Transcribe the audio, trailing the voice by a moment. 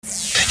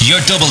Your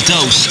double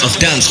dose of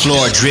dance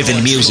floor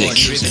driven music.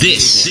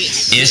 This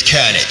is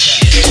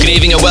Carnage. Good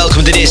evening and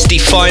welcome to this, the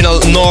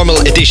final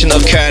normal edition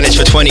of Carnage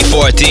for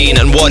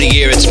 2014, and what a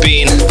year it's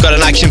been. Got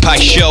an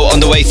action-packed show on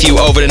the way for you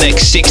over the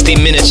next 60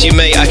 minutes. You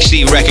may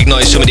actually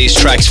recognise some of these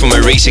tracks from a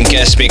recent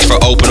guest mix for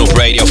Open Up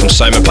Radio from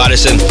Simon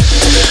Patterson,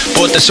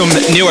 but there's some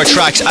newer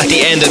tracks at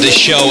the end of the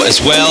show as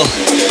well.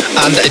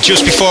 And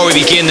just before we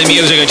begin the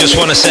music, I just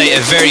want to say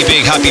a very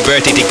big happy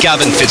birthday to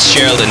Gavin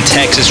Fitzgerald in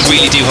Texas.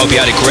 Really do hope you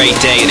had a great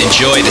day and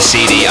enjoy the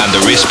CD and the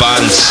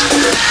wristbands.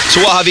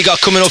 So what have you got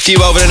coming up for you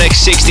over the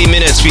next 60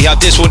 minutes? We have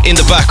this one in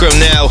the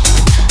background now.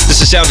 This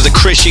is the sound of the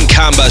Christian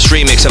Canvas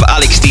remix of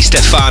Alex Di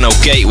Stefano,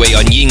 Gateway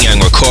on Yin Yang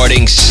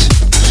Recordings.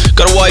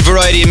 Got a wide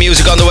variety of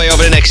music on the way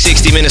over the next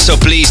 60 minutes, so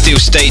please do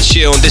stay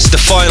tuned. This is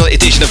the final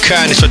edition of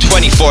Carnage for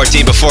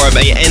 2014 before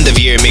my end of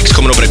year mix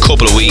coming up in a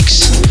couple of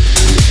weeks.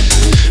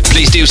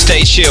 Please do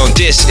stay tuned.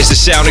 This is the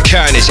sound of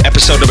Carnage,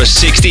 episode number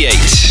 68.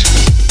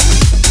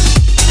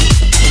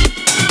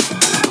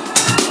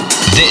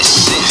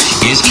 This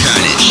is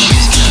Carnage.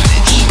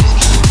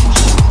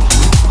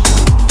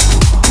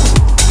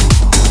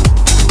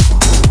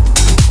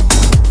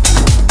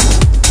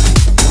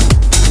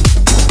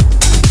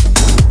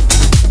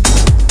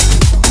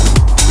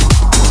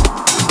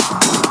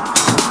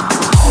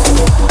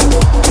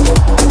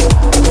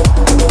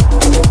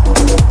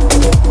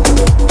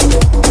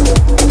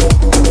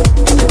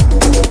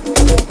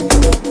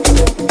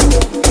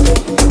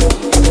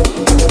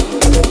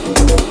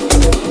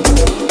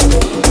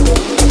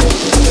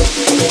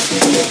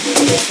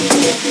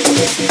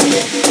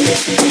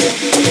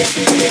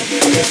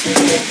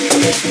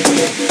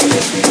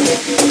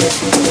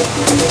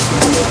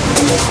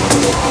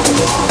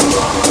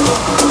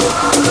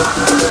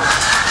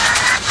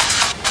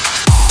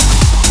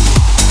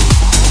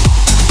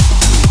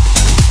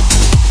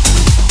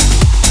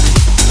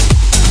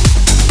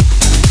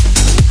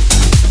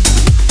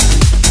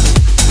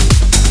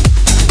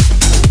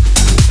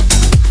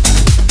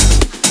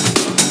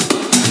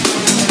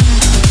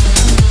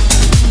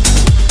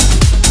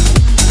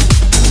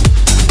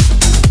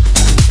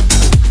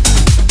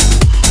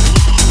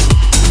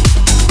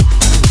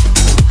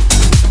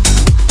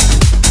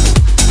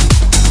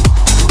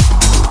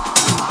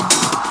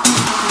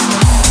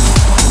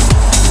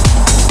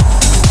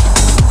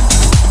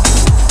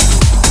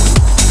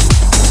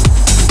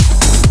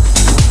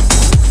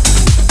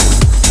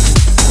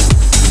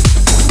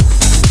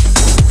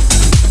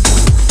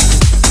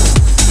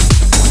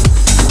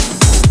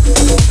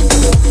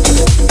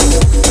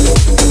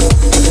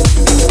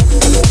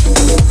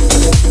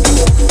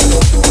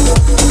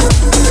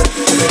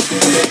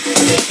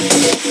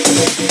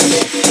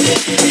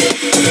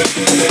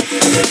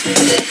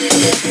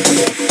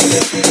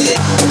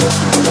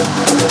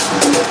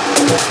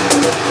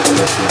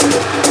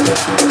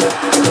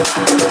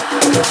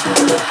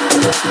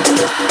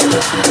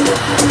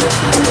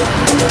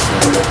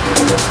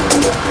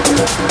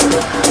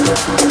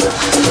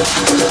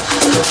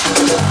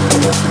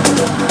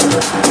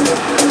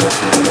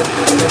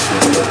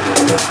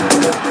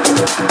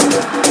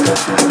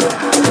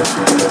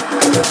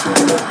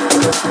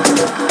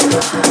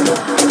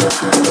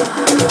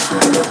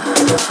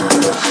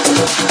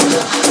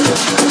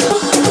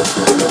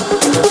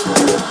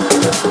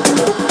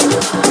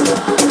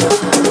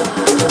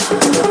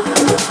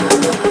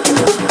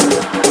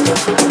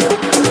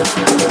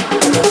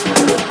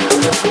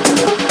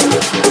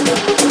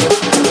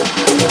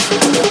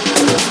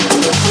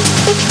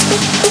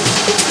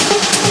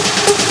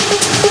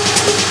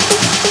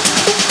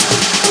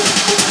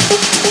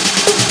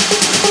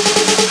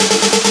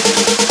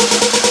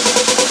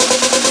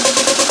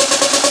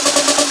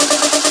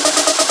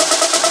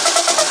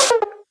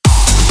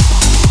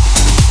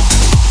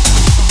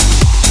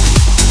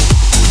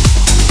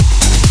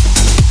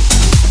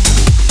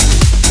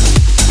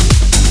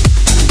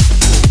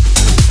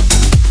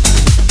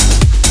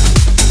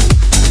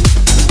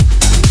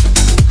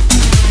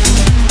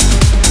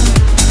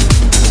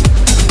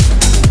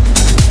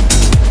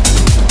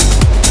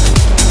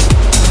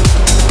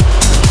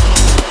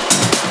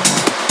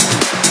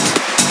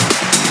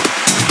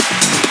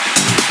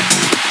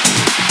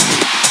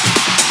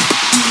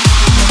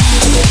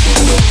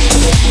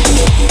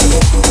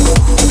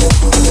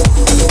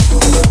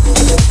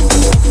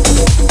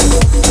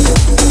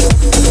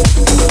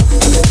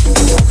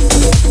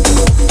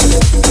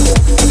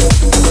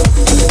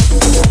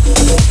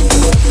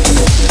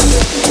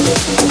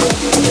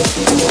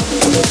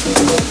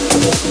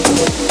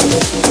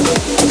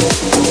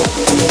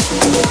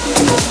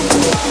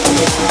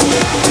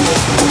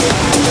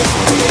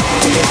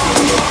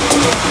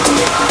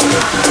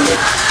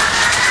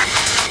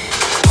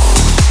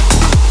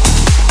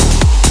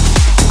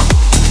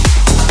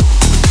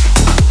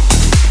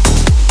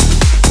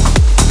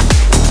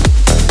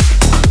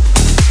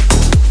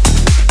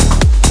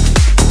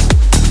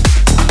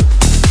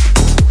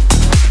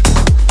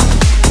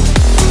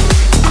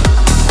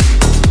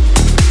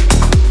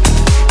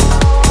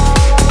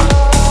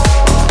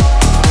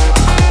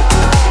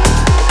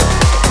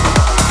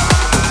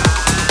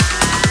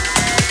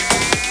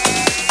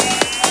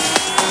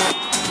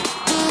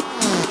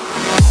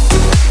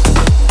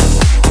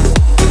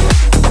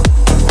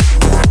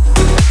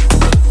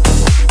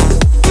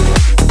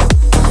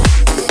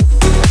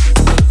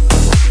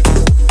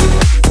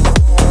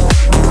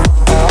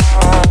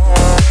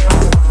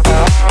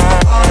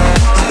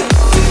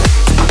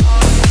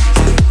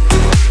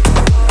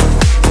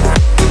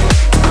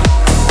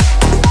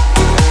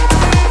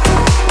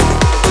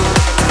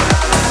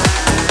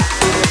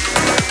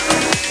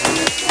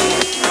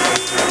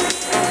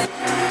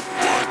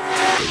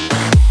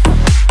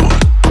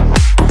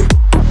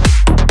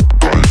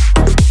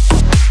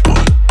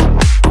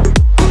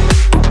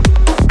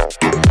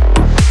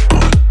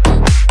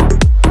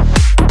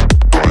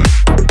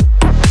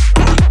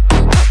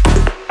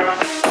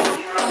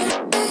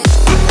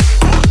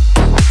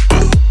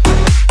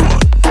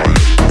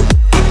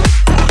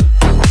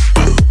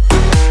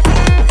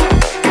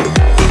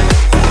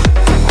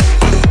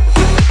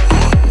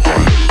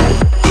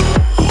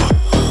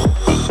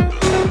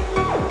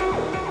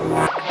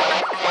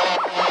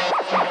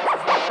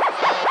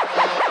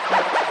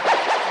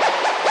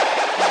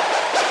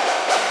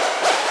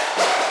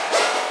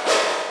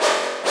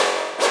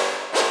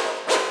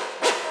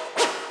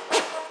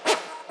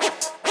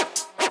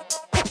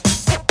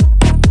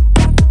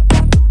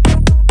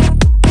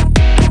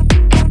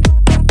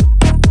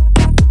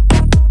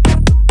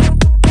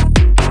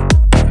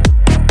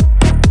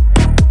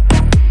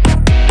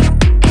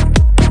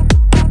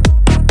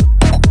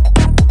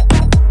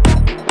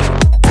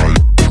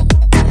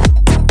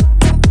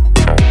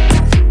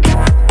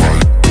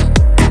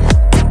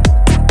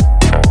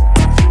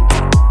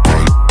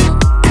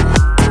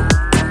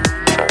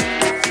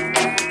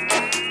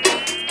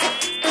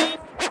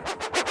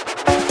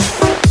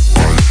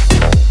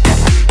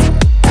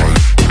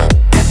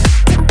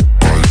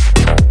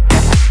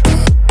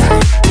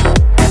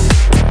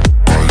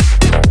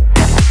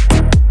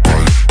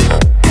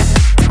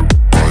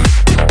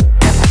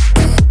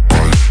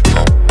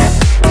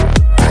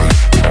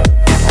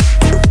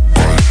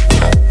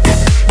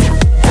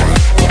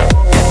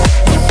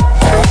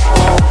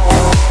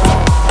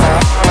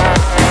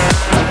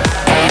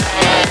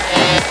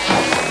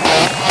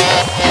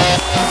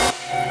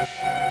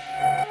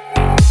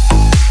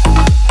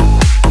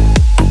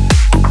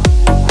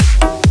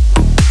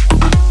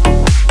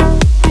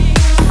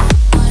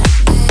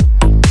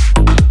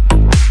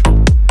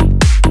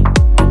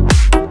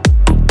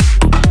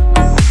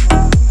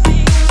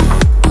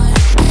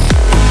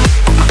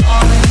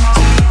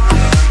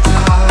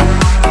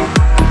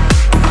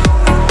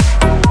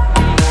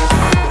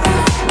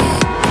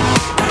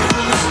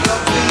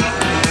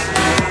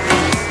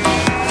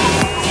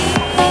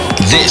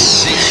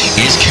 This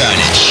is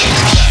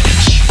Carnage.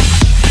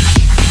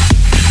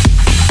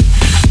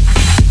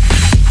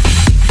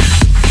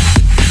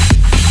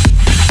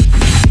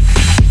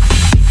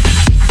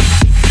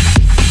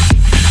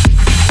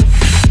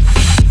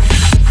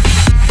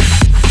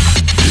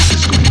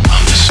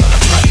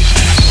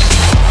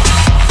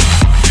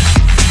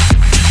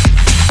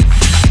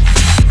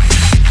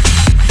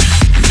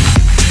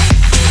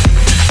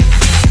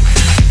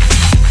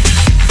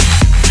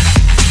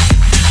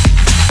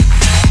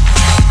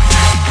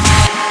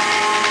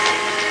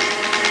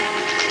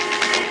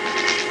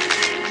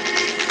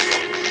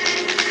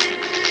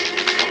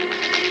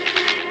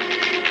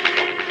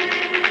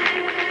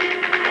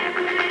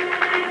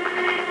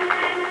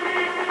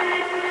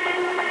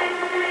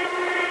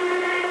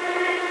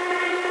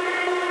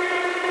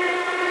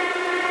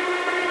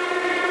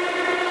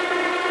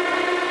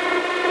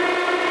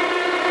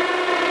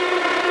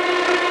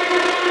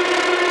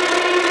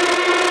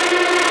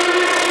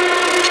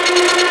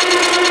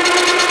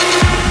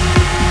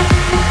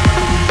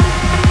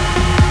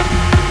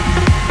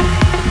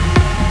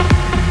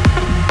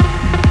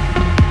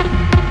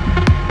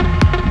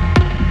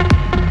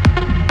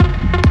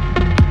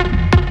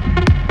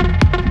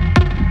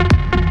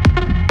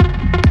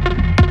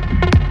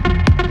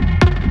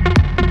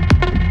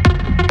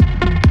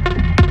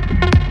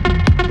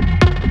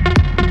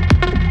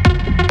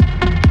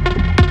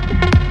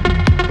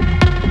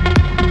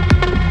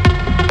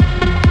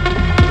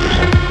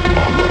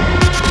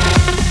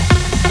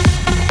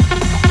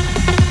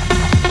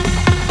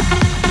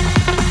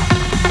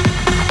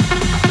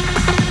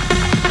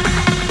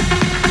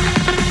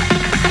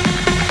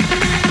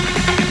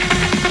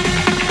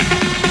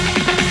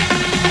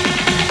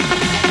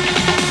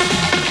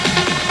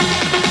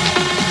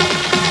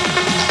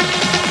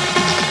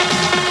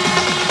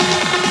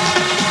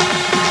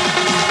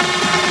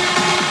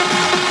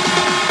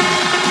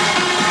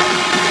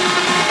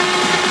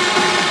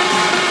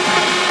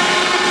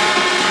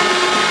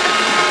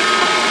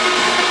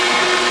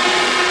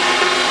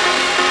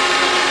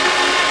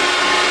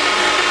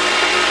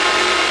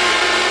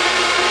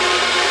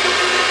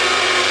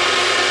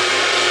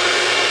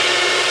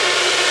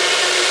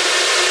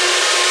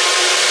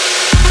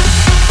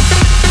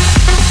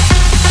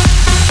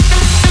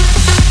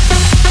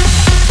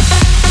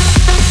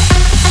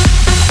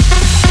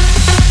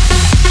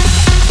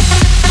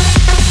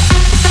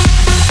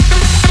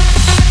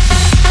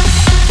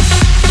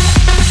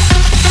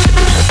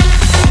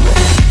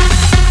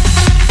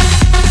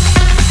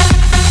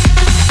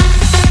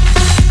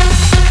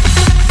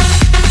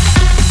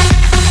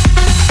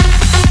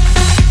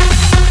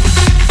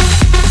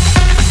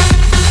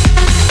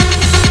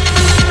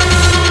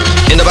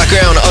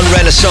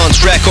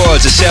 Renaissance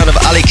Records, the sound of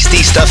Alex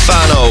Di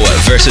Stefano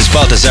versus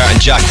Balthazar and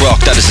Jack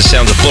Rock. That is the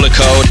sound of Bullet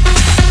Code.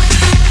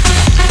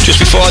 Just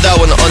before that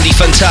one, on the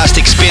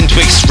fantastic Spin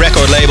Twix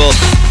record label,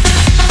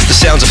 the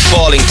sounds of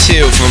Falling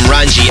 2 from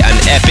Ranji and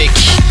Epic.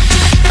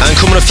 And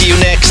coming up for you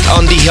next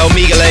on the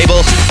Omega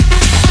label,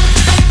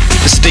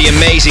 this is the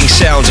amazing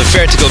sounds of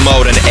Vertical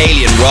Mode and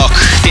Alien Rock.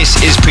 This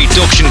is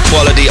production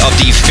quality of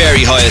the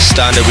very highest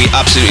standard. We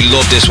absolutely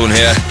love this one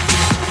here.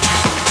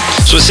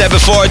 So as said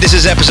before, this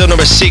is episode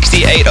number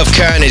 68 of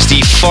Carnage, the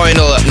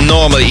final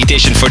normal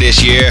edition for this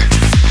year.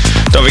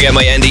 Don't forget,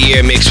 my end of year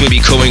mix will be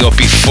coming up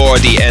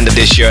before the end of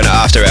this year on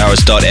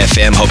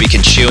AfterHours.fm. Hope you can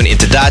tune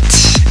into that.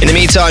 In the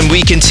meantime,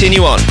 we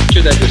continue on.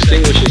 That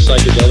distinguishes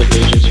psychedelic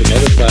agents from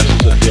other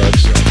classes of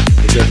drugs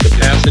is their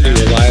capacity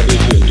reliably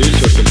to induce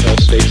or compel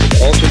states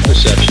of altered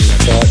perception,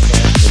 thought,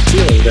 and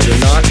feeling that are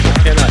not or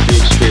cannot be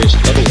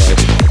experienced otherwise,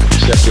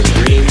 except in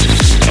dreams.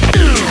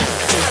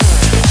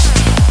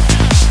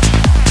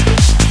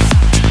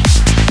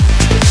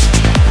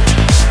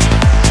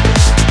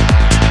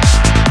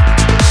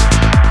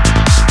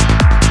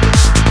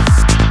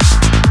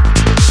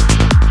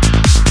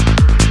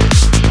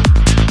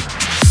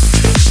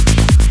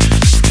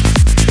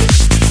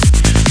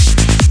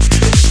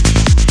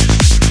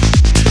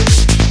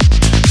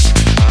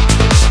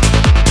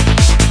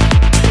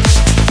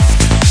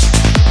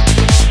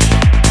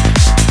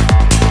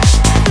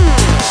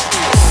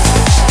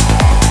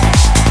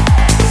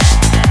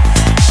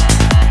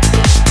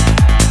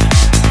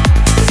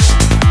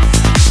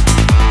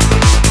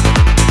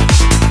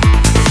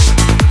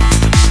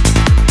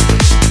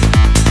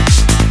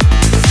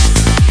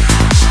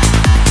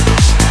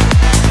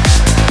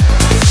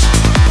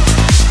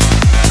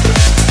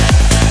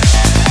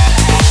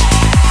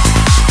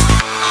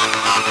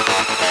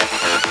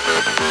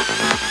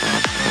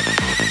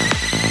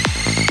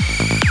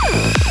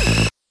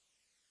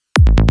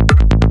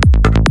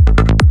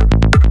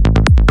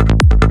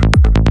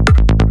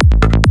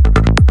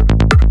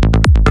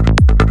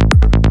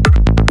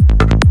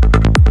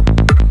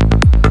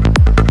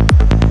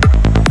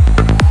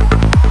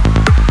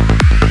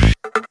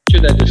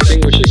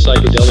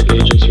 Psychedelic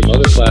agents from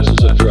other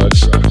classes of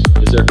drugs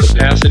is their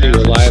capacity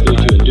reliably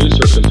to induce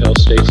or compel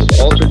states of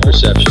altered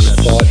perception,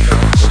 thought,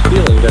 and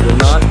feeling that are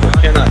not or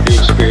cannot be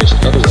experienced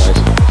otherwise,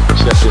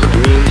 except in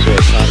dreams or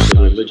at times of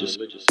religious.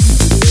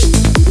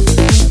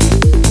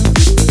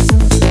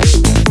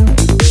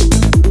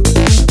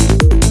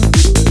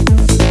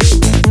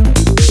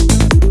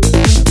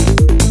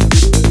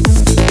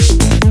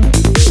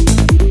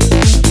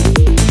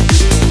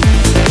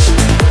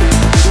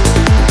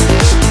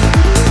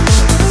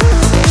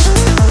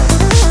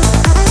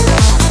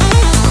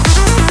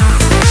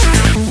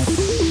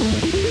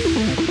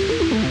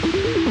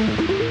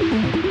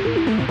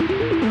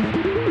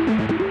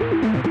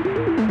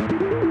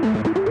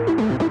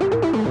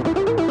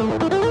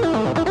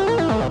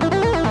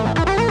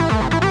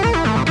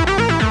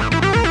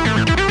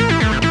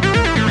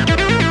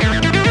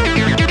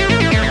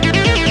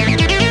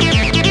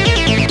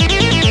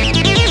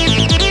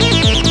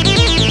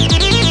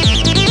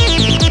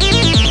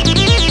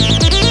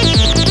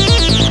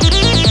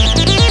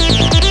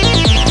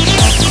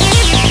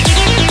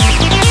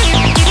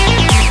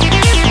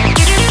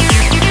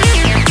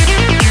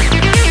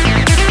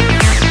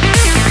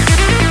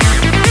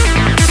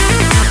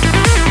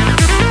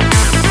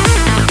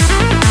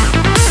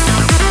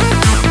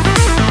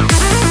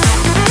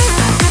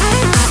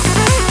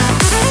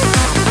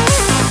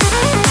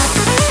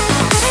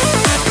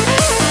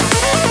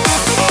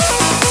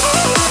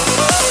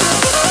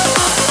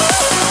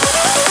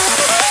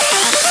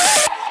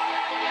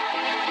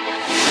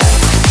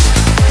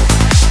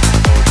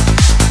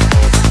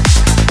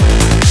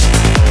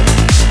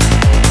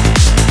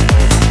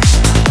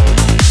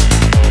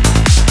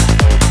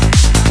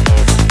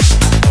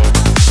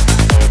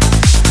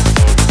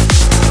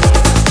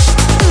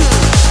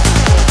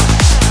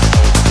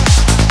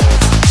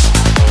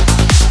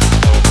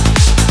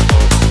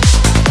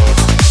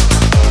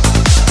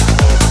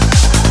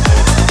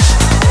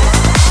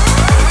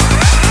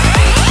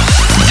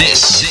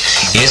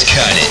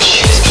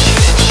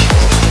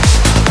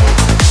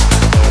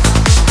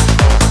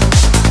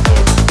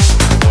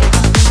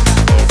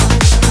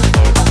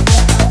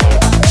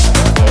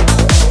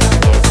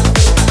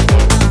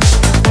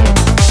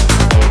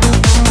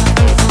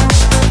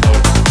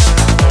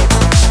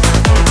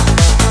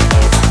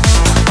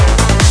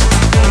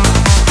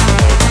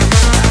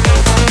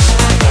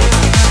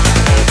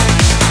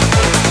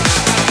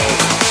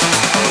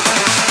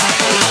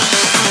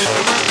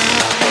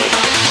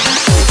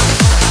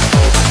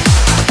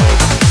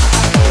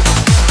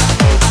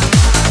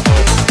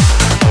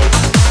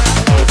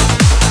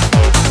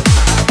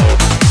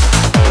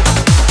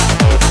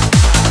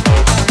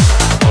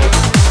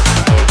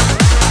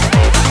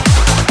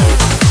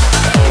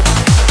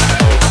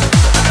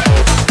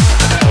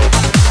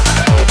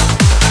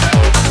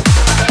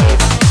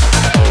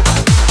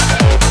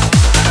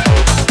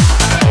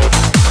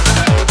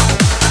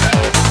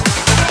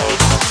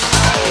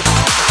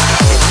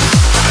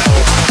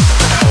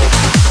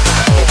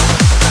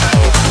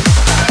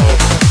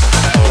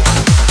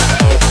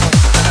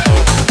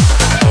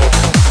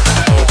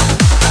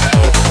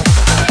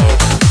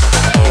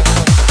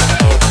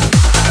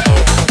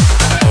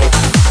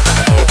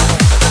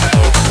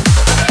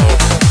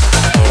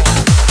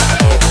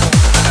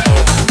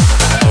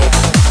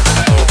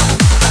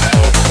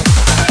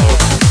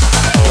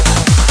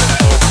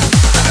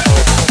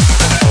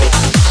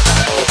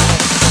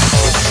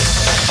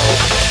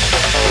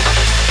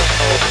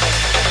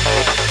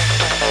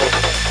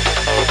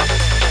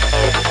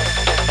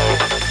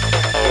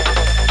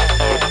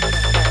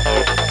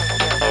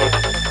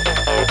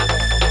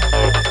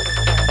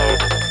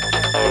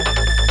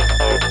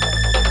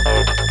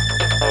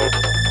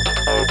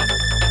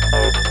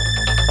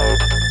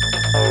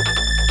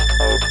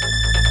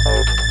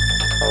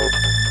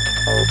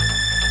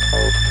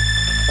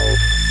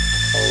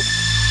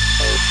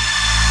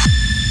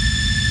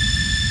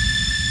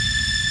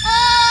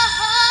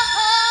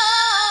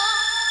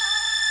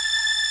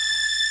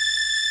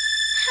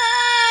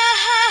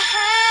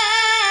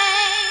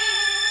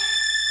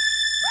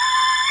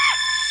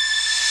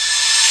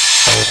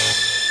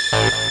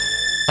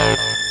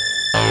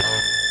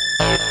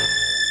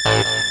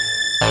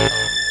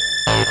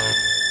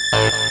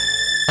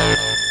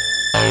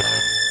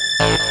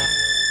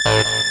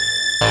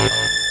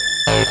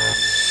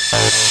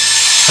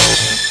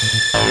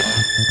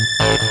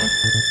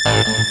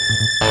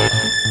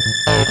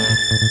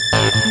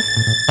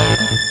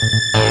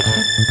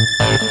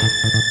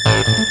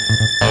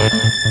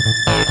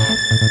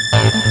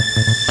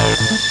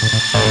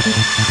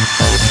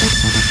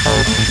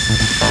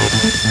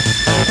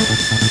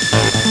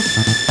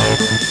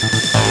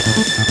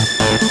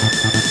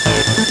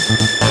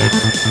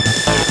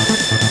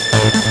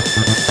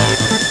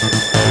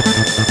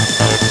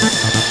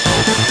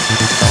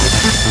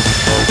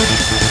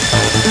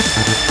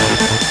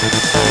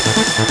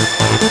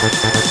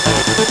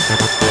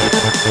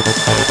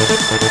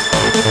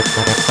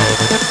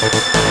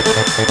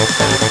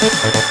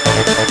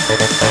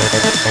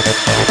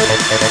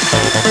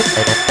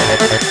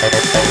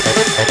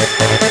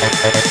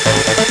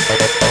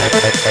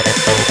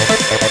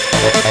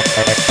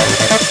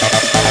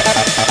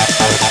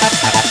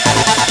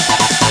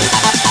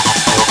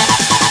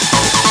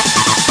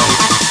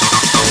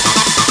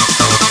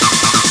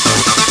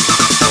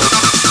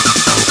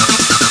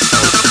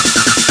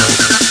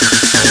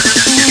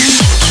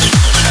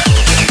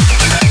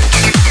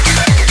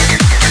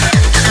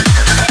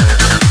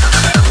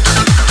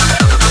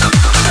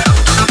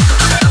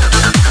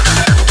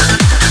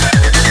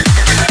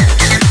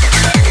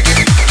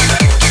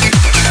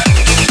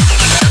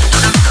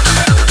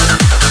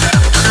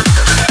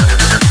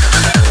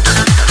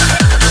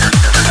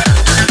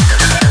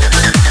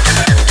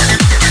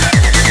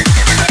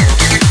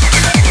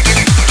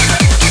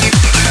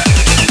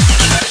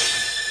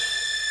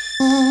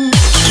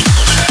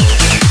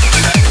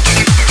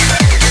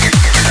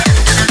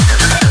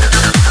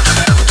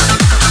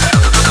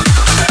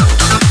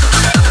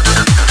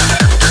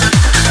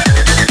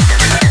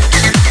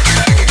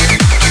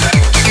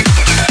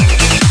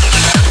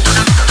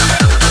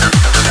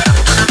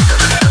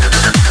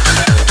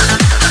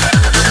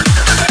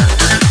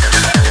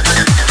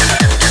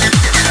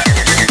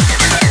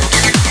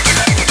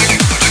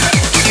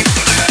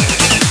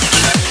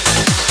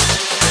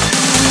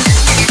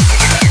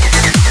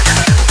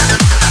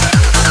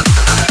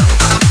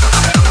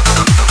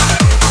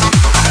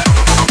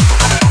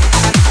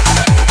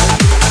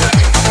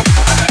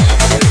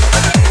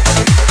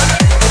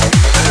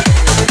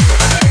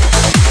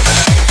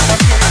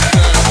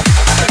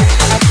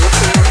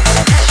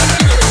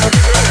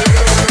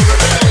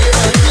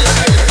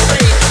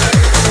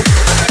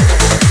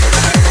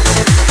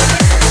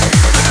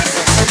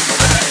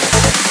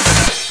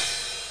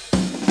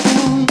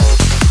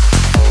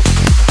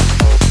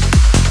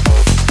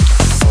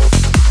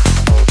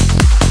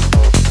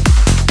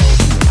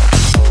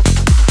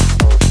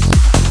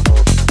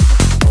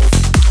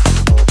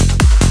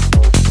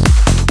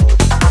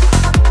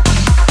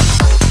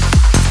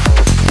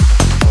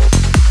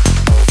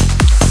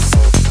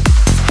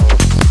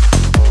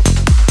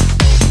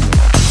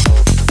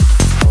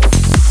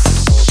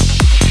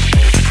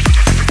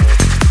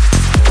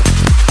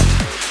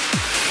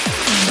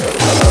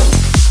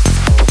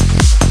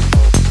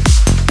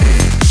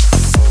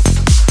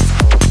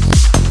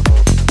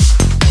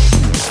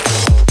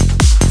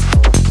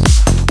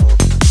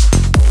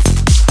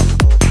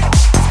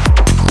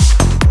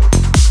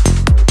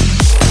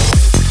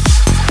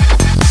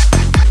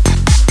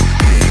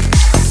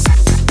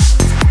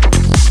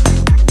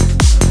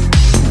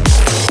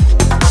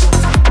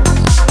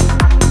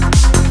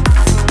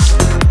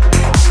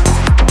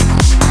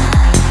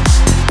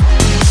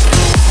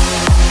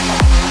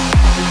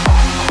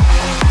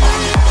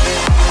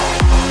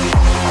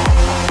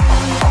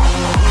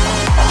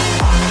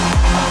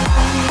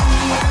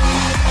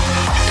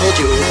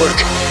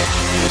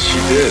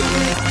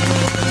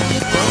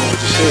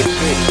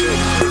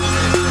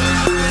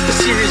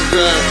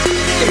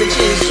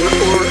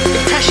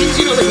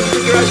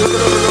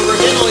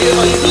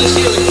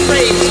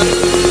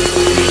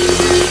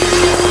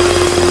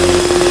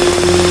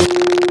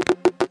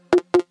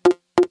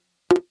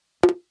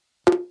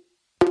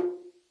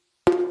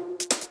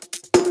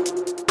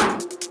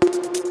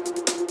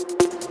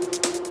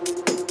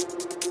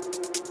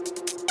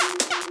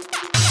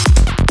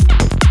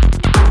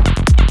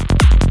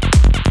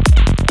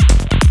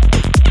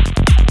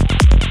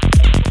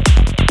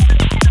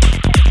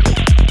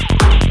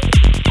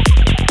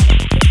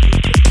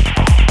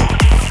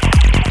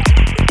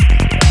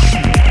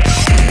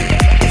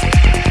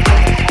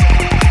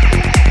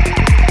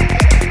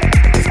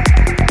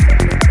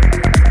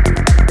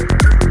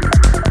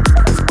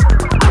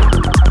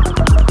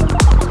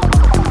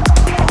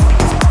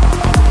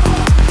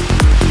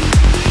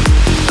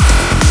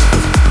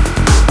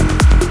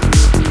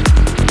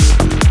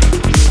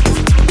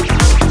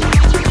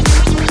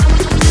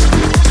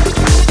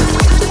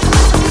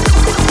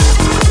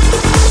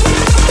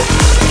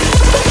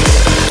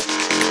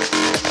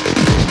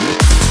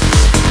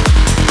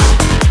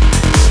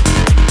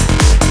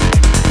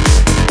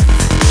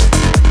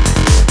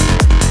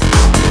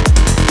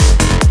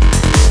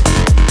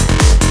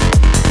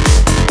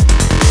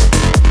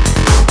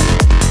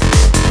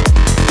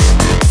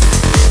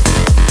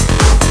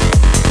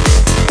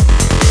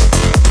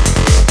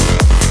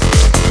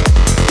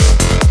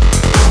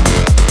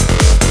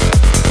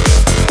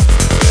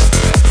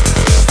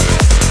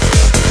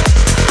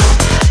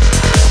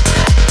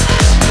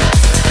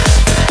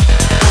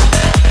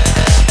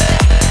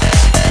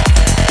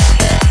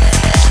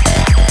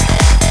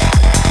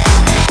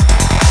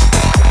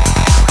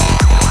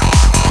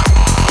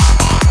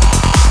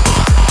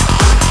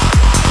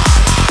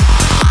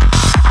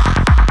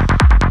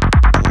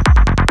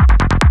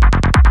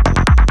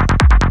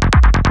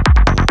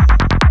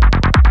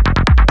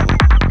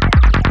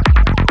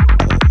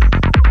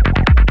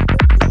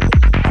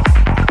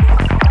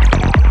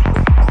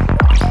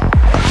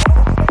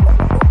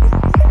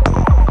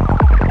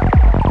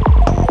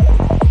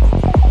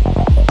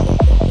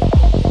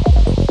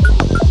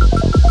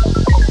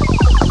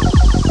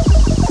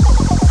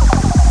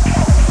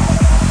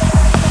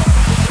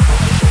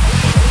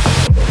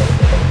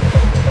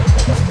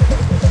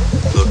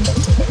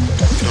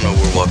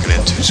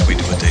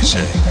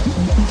 say.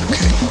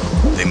 Okay,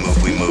 they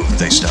move, we move,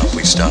 they stop,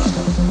 we stop.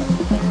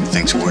 If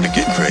things were to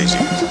get crazy,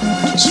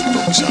 just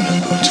focus on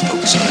their boots,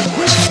 focus on their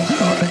voices, and be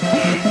alright.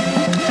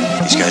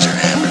 These guys are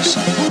hammers,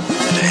 and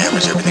to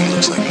hammers everything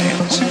looks like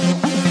nails.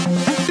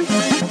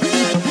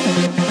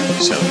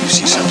 So if you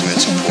see something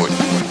that's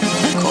important,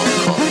 call.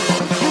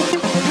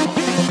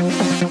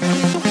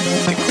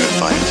 I think we're gonna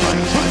find it.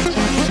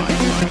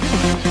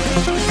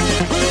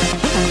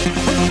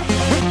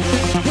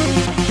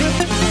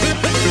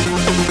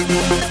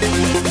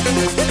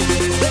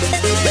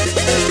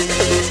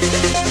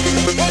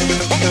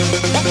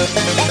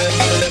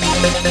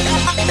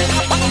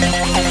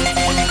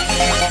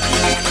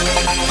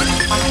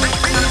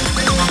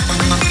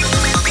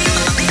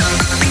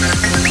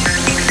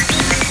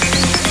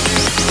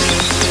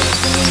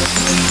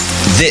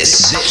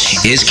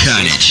 This is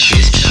Carnage.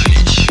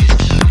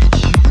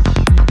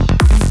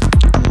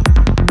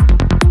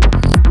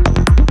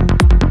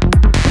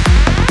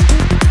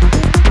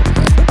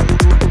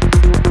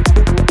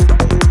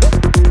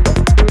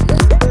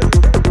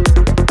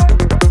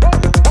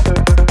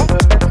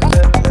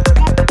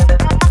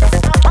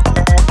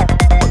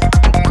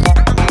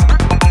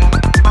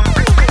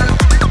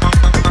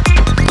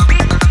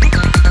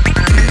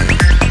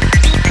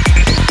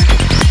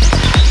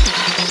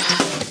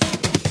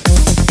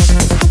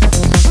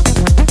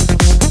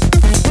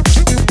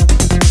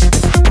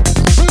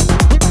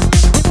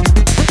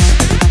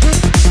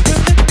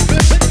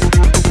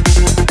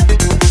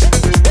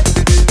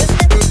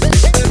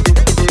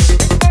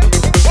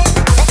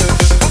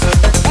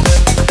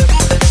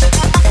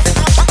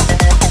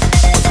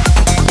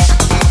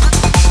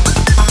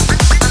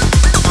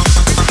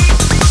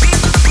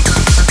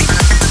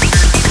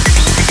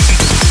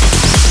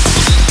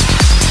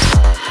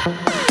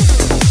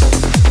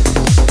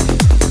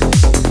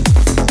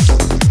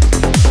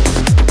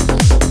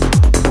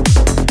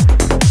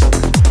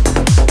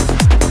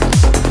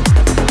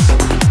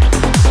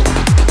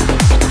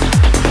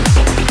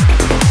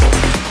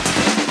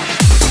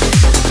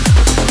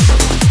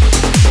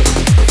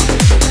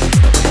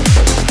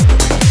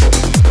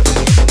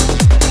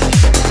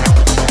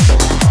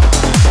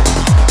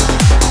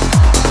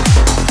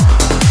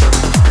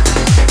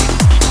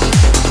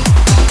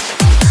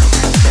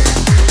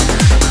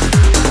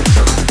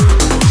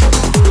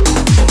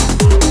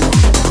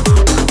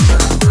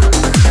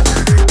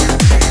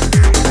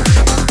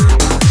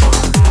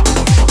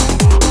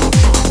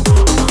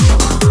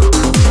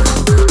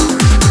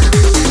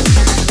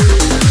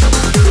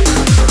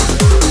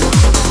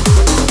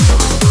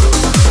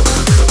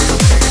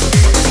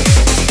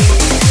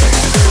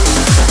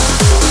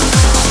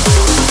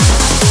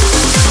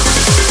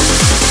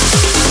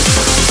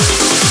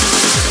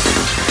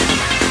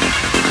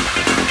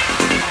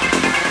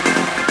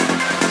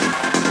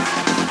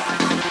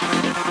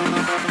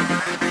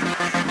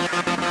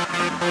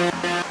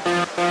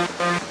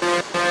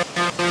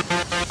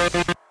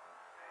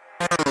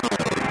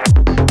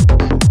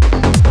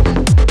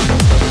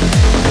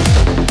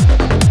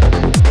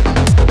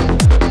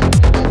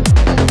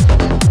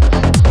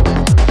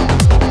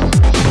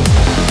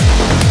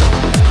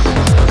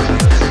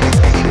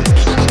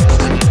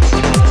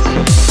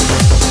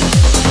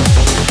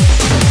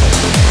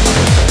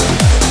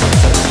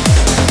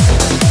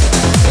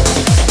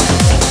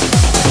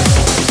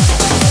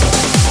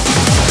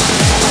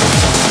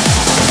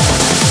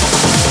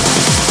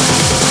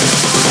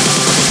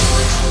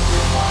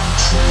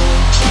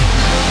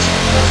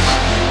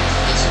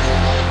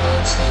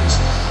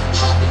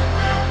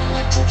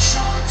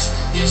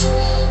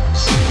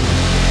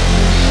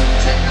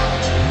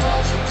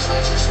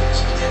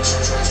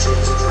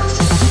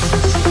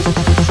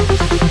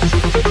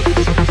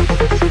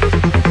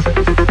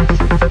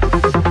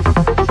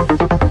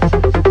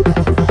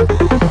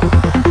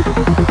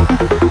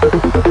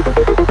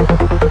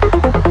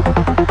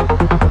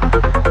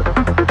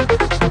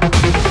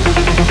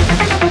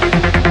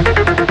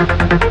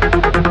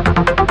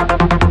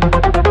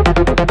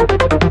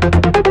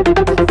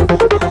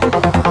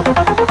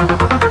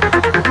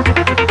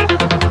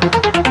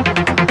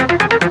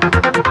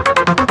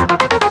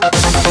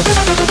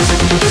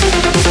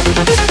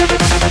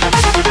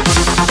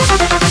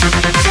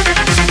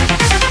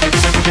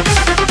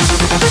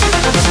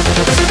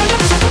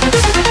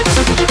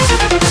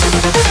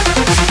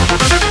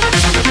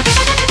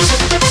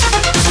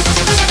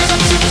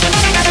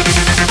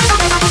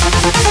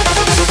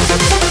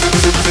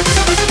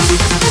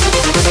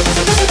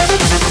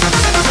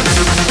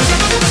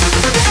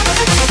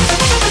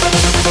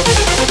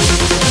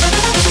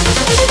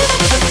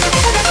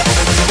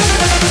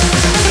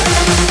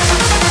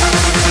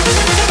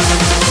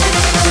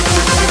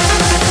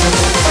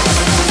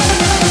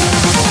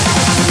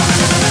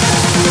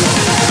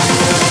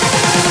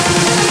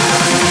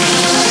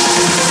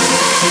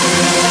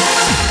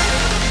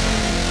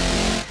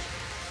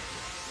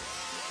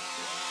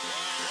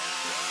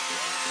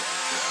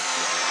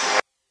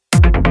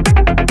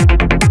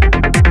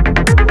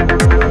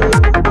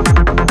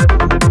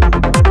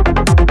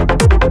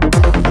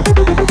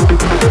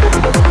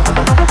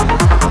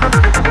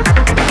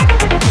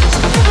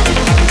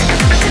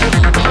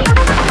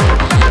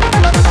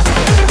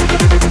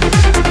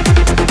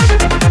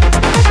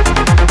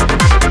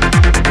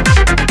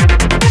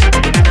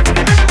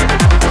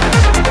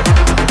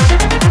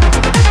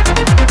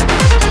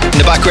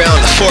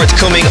 background,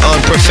 forthcoming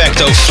on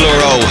Perfecto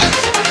Fluoro.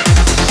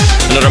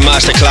 Another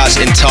masterclass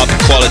in top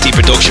quality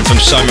production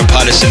from Simon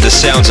Patterson, the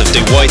sounds of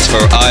The Whites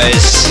of Our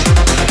Eyes.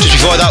 Just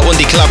before that one,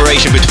 the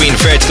collaboration between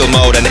Vertical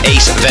Mode and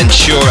Ace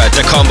Ventura,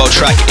 the combo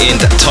track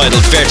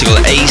entitled Vertical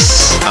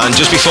Ace. And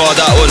just before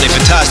that one, a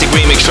fantastic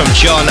remix from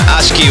John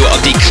Askew of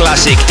the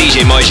classic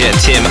DJ Maja and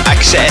Tim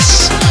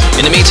Access.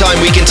 In the meantime,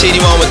 we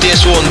continue on with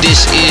this one.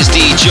 This is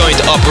the Joint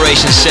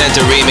Operations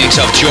Center remix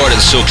of Jordan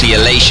Suckley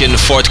Elation,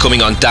 forthcoming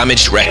on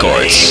Damaged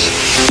Records.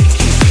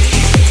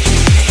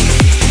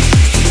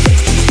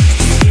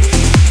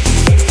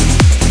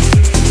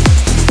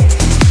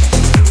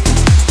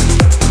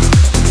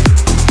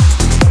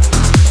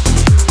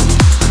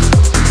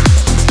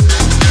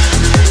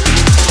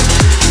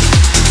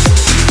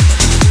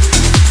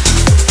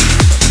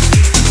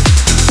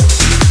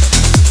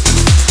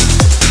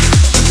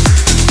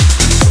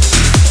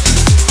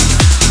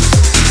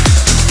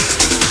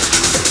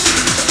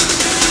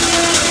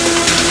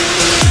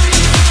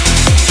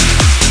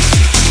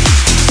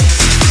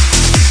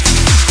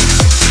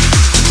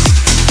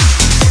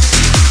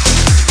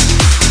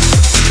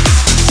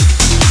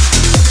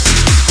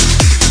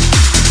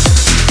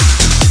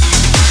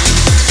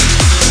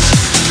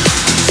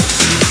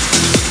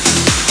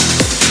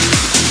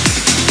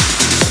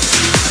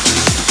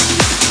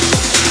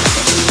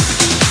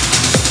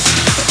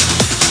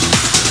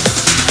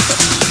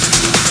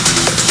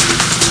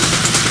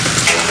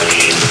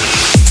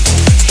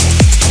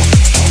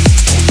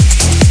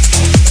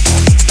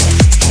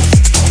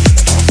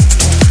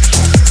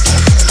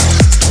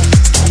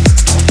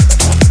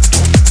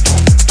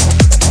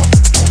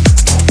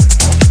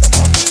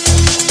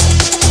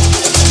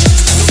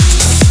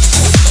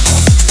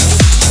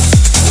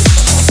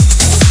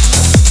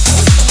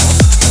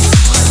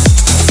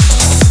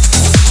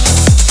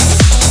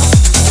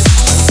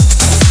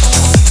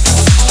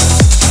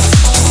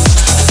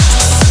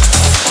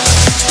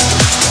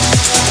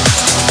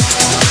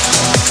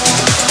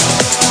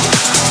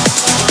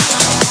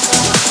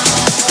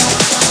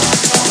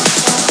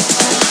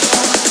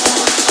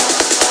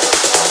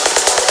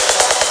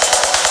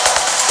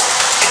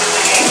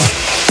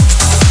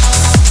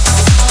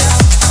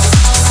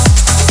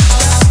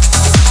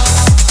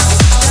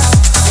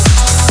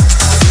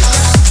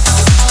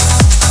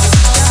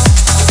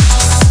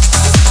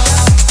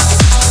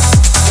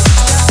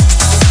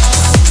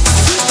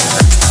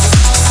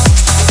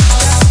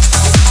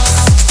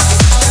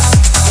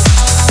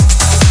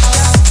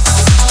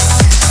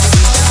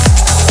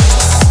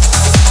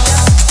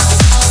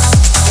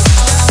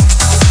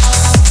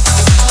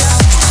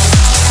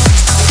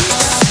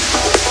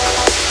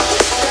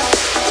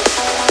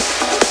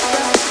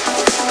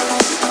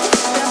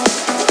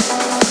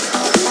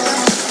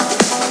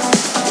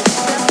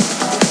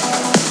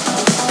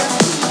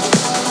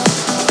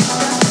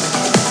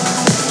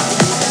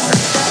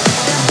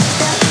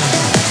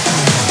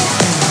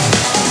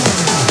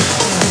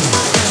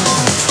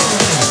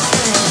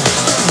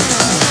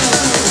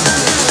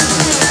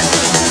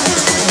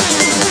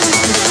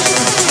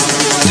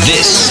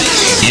 This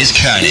is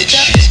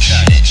Carnage.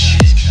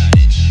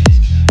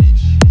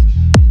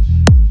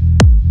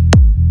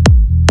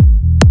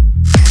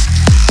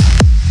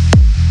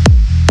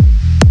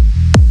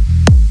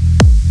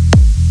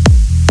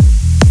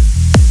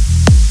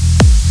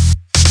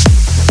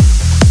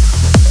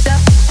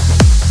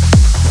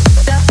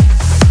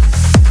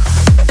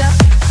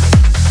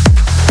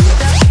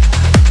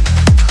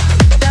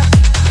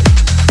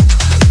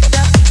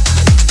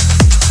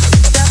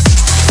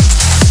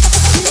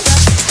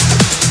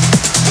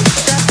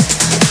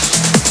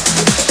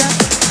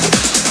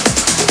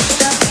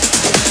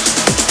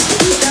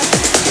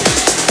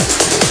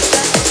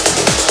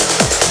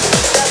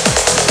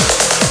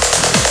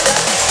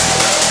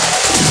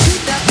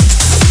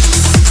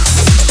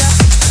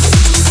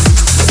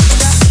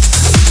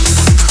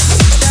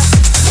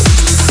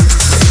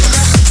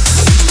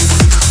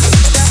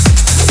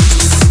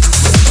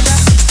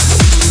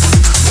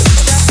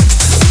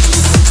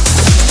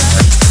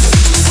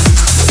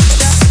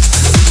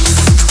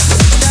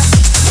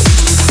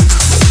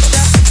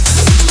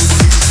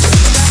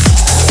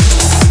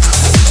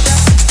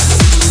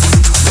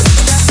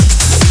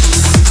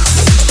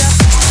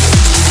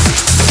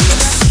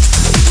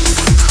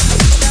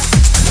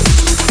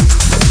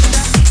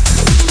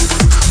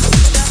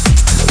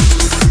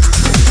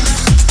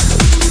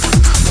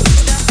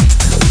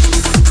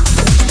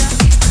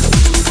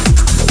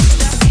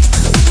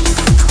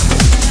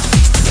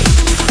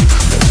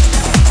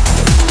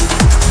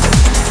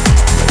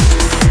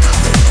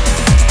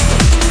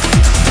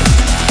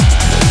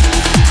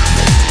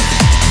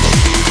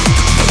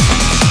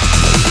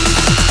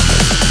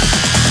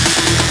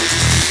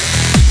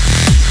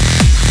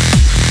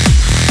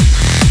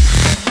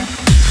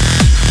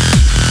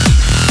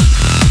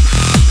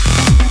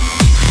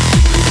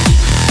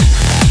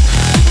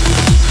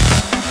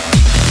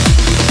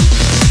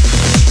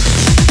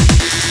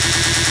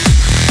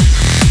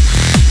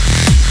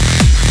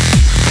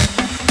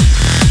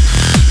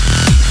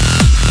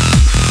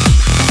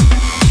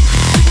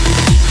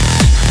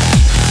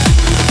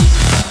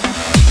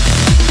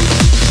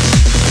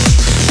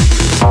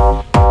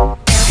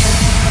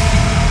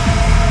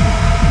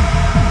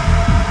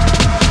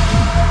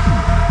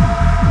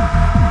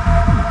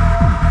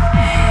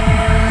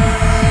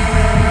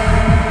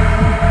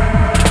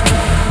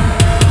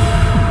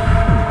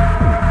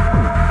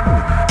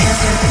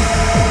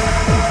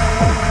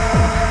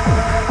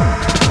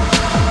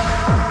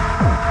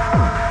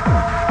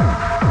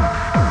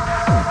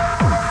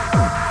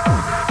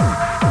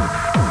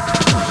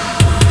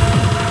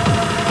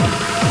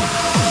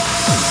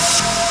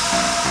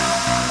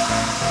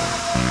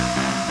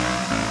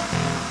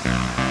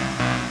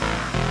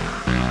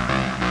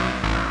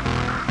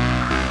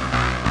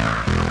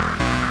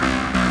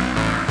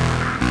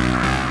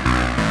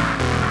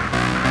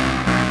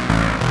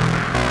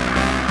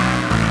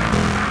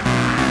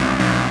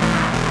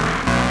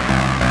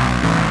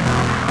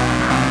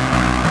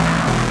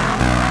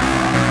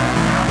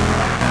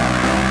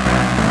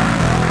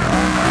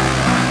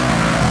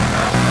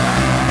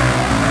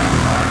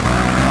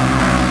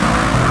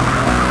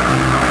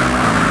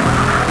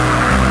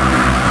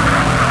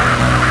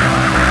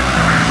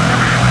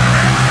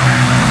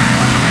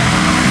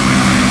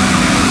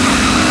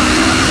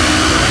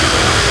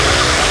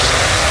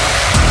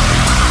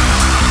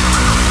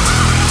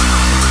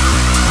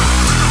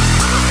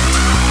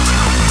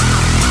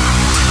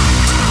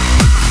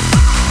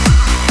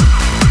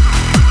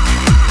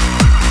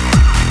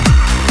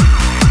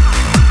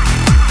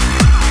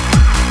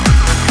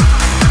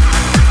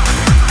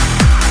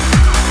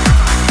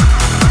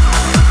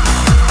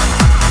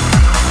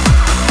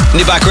 In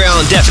the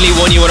background, definitely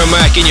one you want to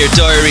mark in your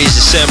diaries.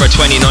 December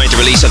 29th,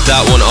 the release of that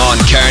one on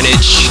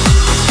Carnage.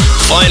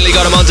 Finally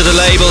got him onto the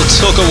label.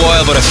 Took a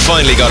while, but I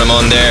finally got him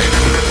on there.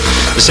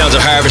 The sounds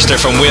of Harvester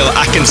from Will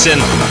Atkinson.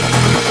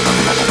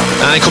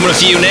 And coming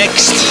for you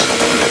next,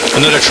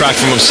 another track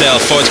from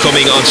himself,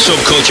 forthcoming on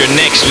Subculture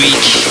next week.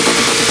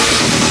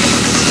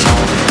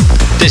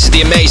 This is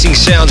the amazing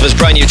sounds of his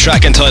brand new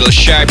track entitled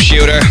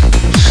Sharpshooter.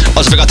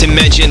 Also forgot to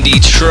mention the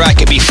track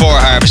before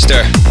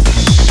Harvester,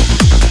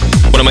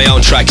 one of my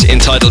own tracks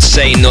entitled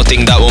Say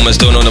Nothing. That one was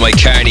done under my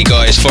Carney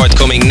guys,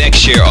 forthcoming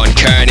next year on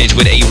Carnage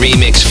with a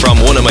remix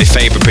from one of my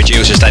favourite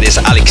producers, that is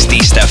Alex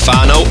Di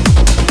Stefano.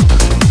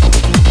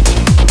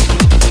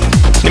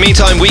 In the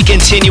meantime, we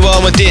continue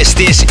on with this.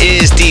 This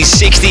is the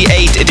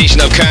 68th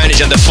edition of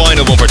Carnage and the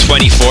final one for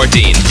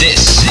 2014.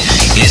 This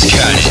is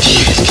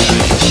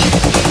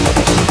Carnage.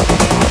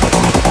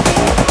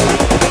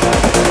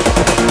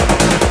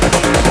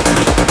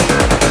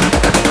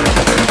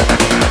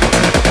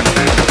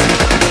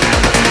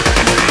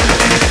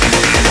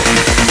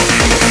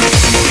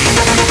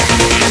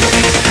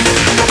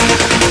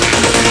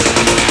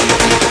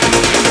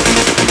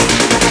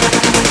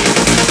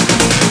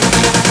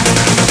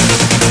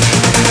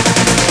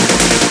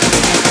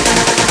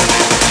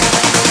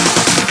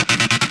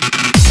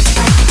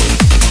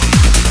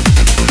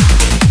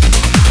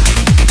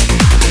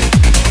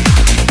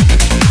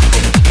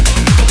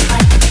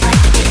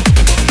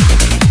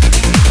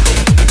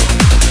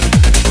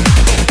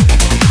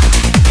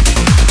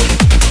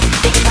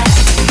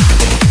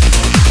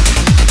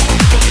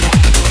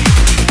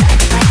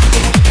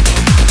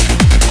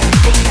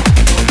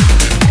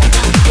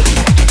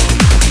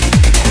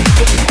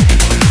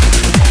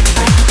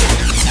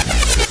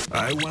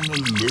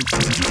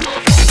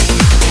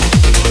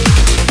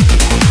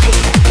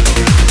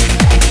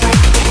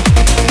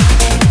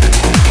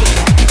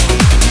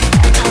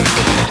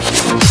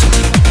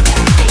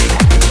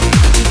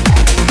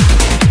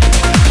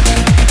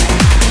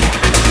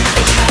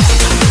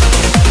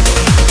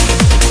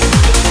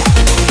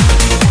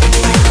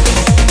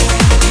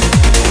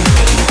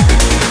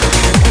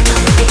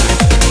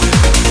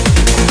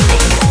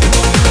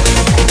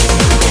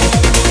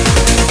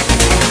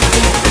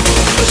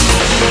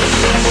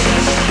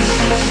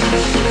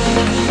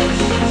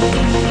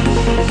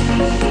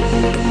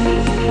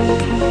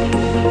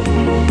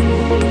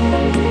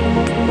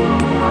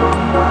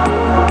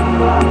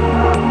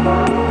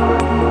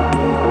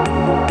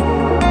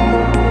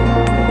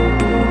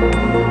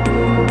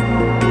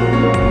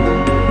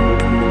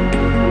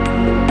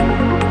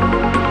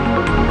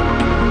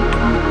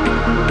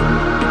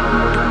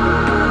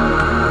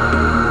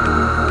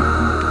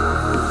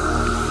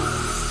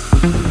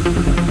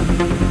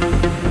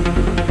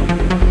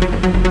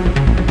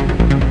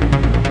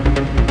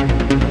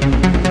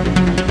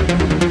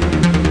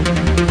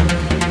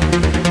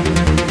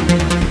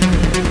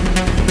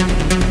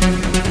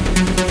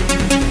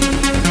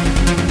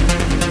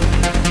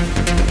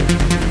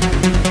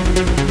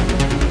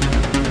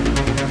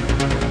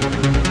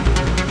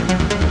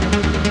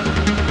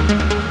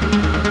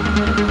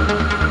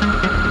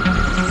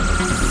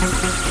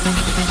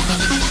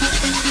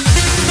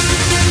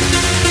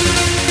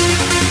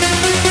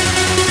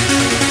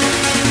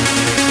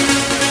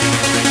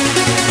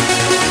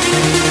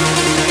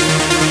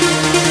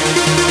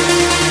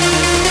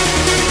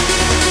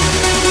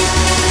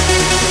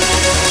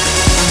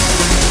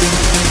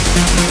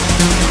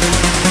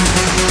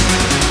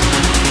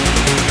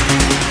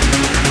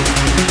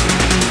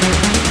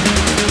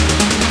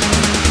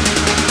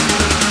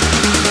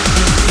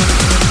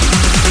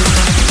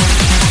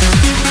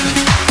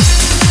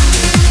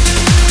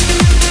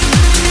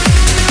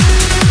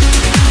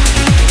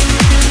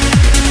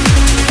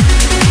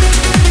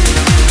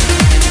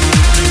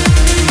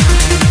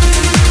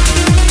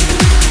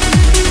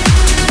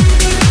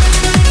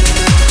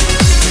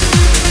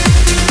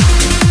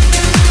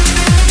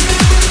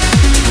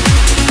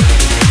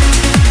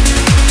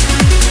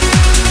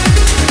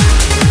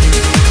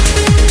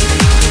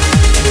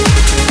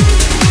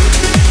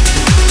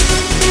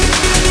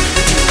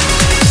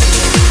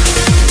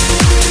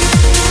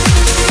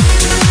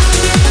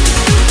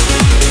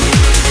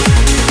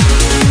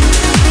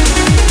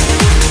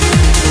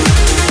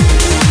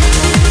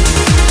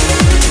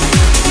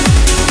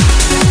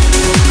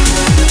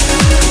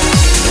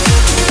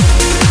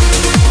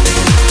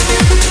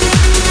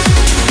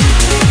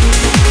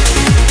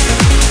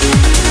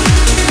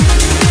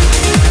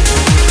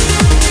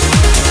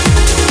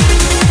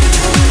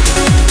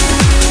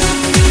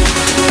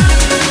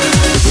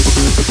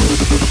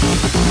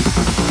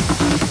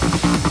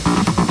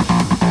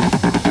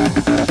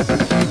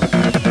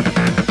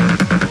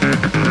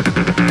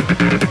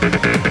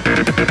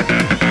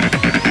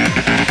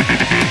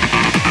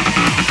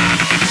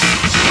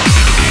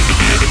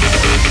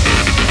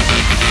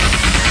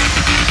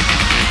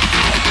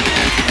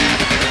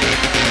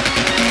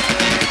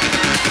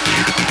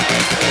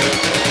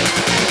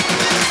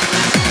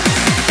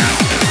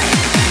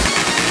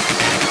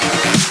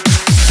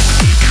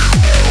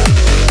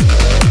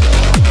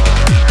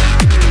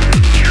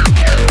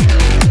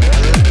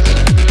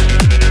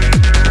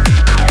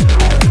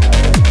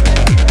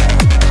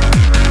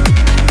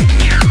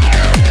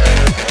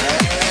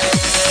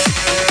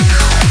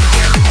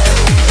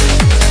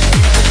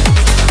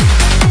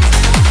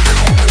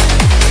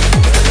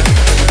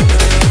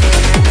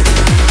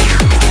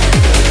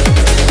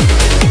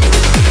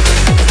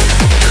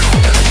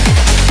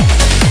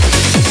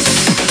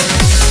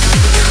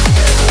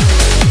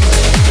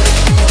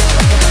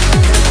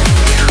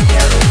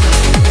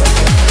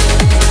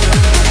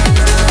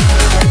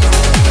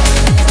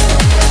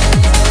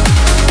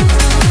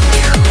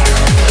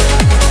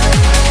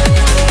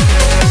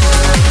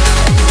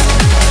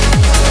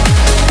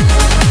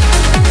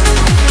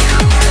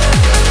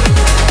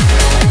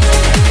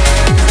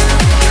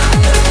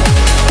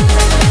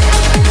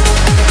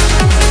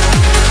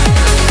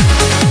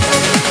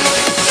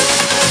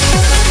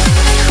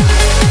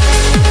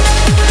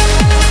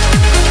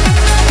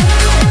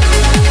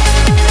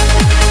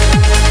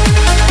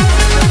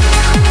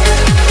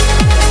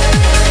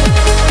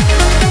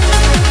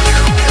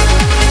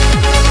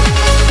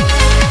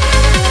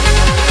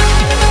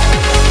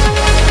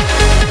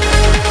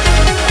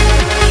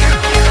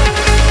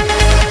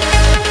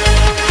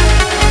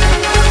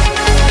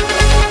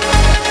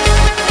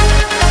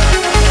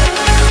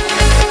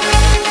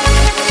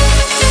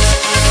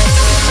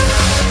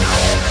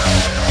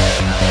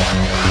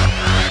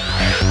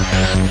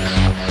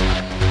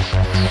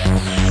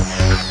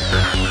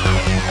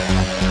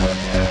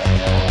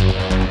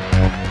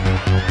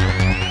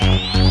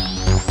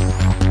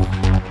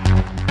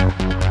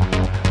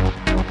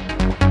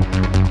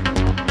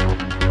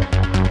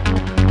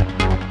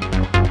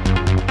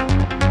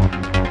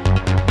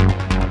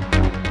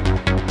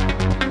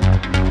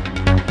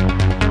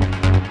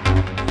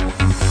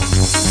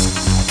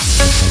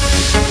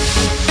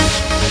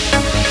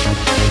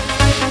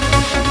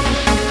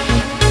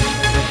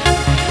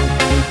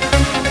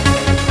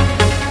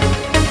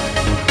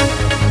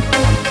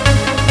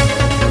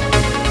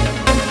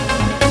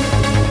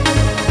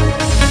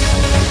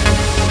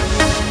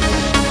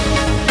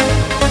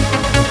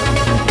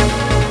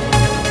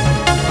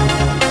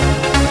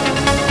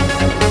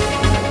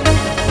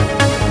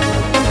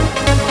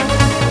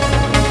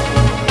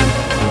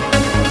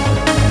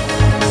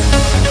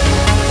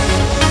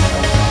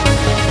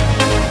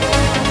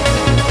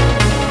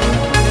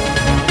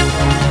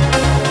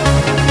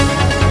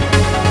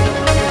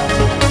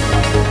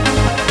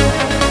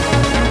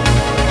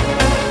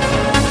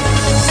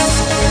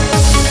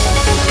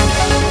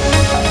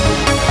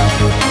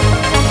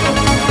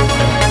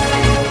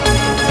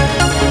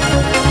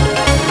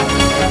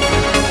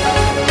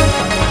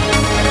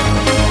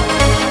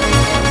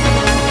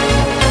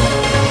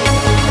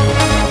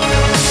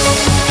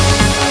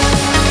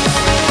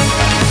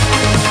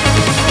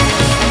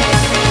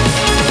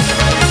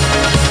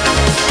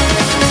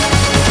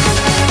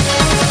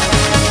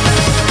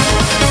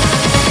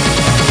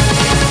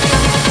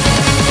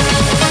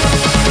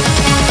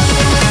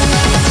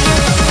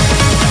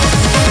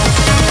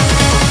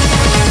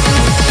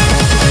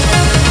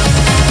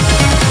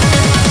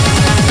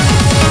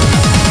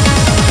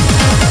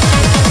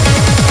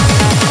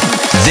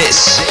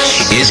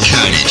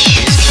 Carnage.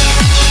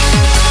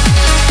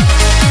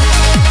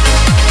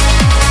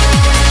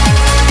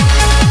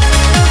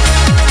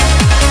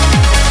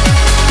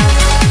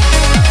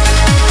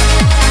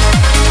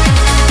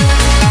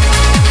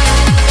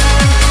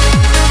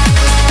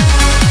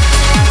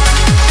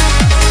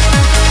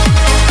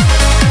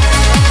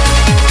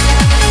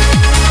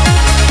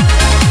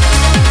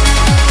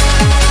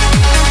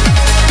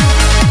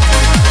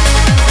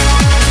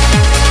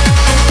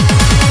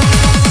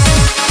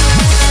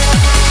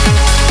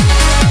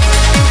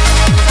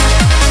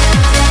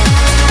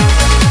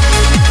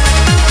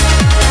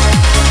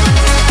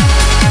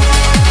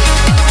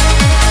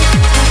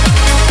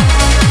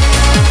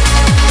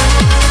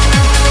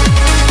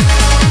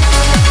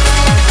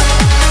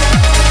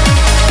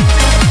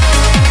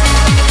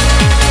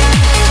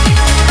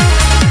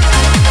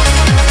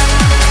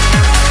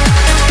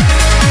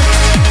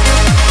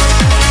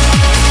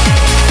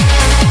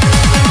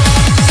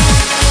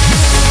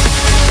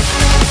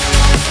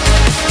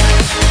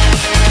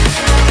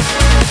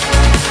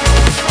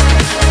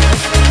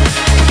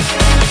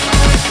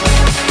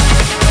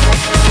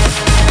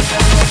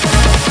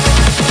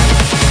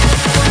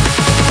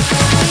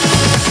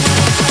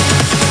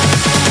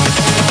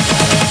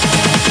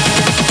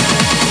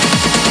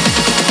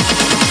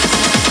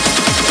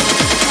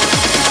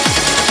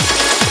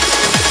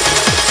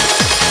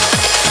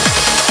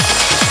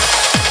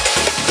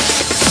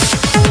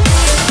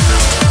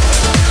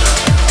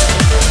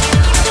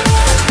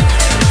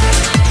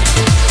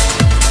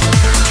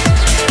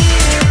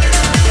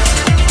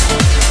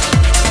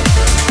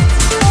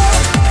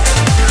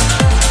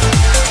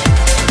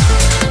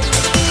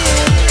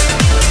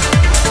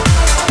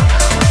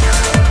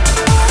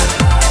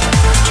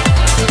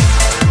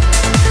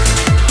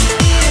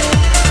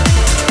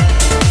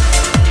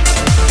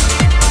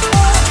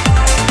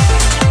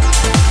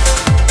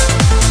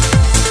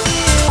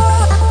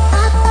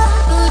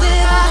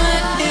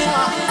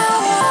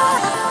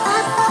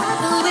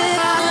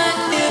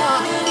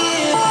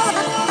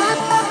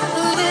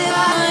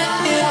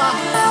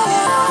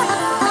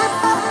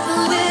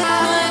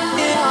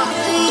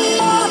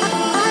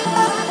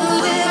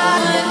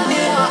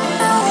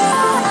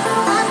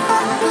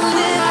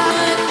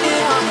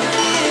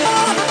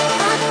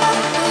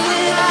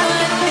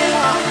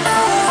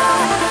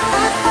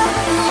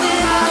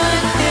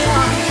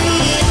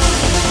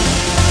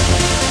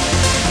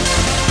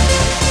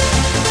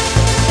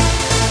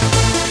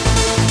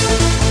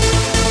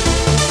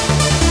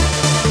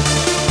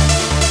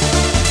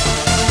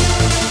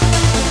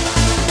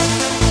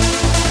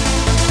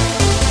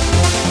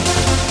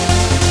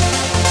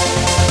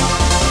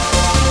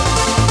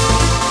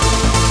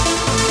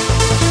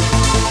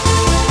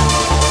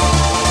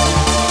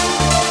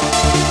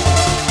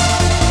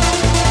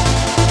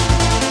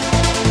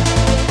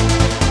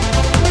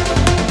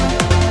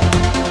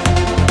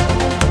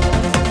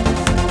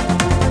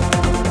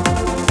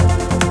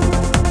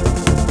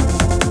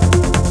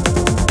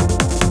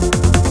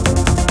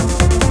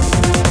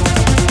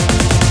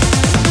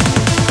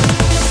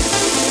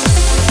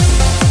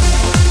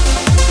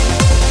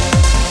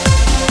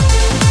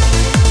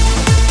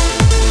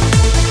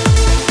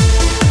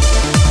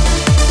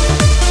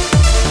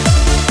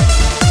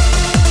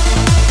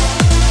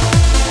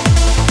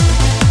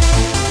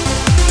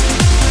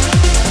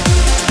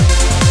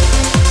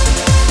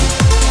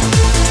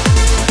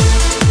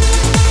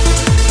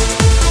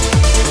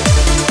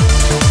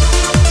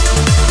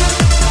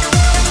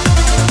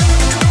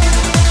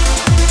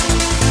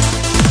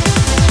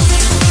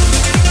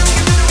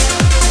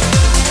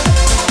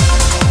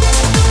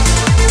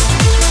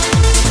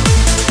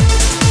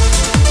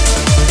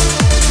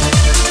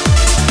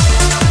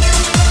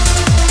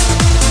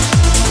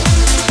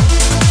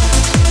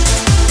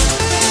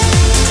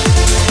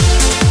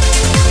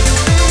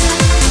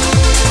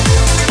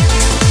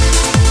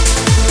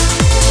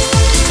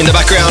 In the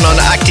background on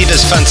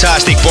Activa's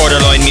fantastic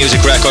Borderline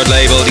music record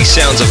label, the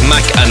sounds of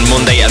Mac and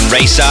Monday and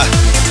Reza.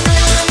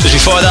 Just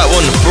before that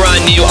one,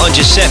 brand new on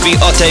Giuseppe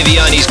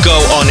Ottaviani's Go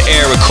On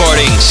Air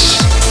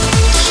recordings.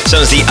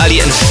 Sounds the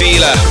Ali and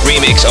Fila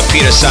remix of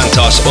Peter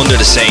Santos,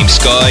 Under the Same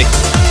Sky.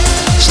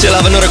 Still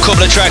have another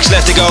couple of tracks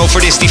left to go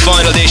for this, the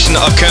final edition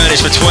of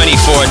Carnage for 2014.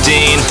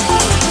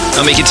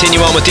 And we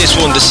continue on with this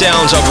one, the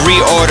sounds of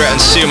Reorder and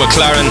Sue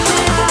McLaren.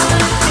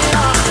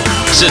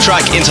 This is a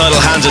track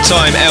entitled Hands of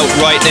Time, out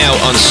right now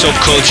on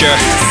Subculture.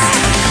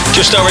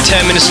 Just over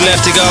 10 minutes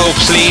left to go.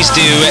 Please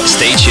do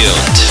stay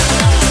tuned.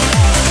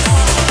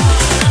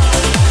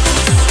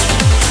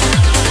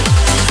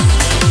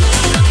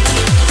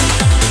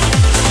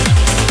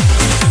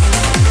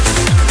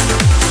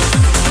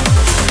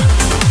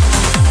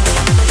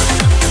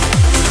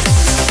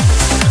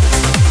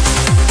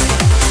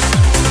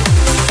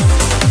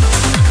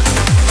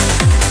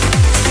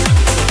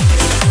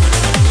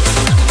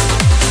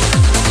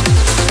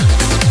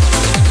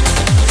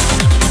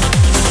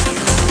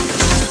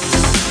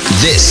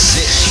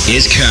 This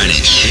is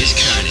Carnage.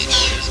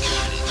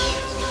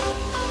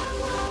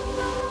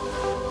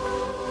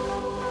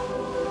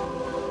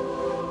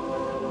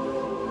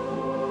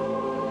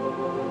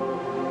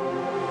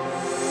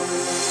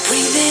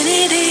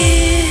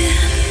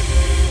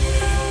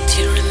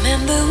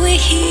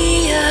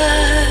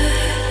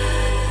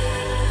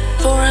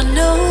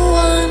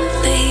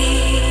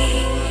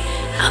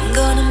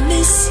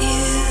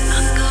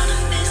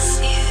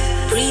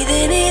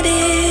 Breathing it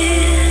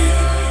in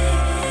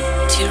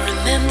to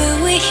remember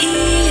we're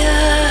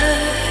here.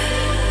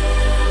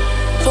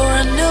 For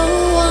I know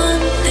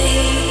one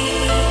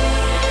thing,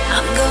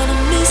 I'm gonna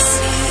miss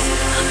you.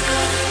 I'm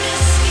gonna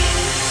miss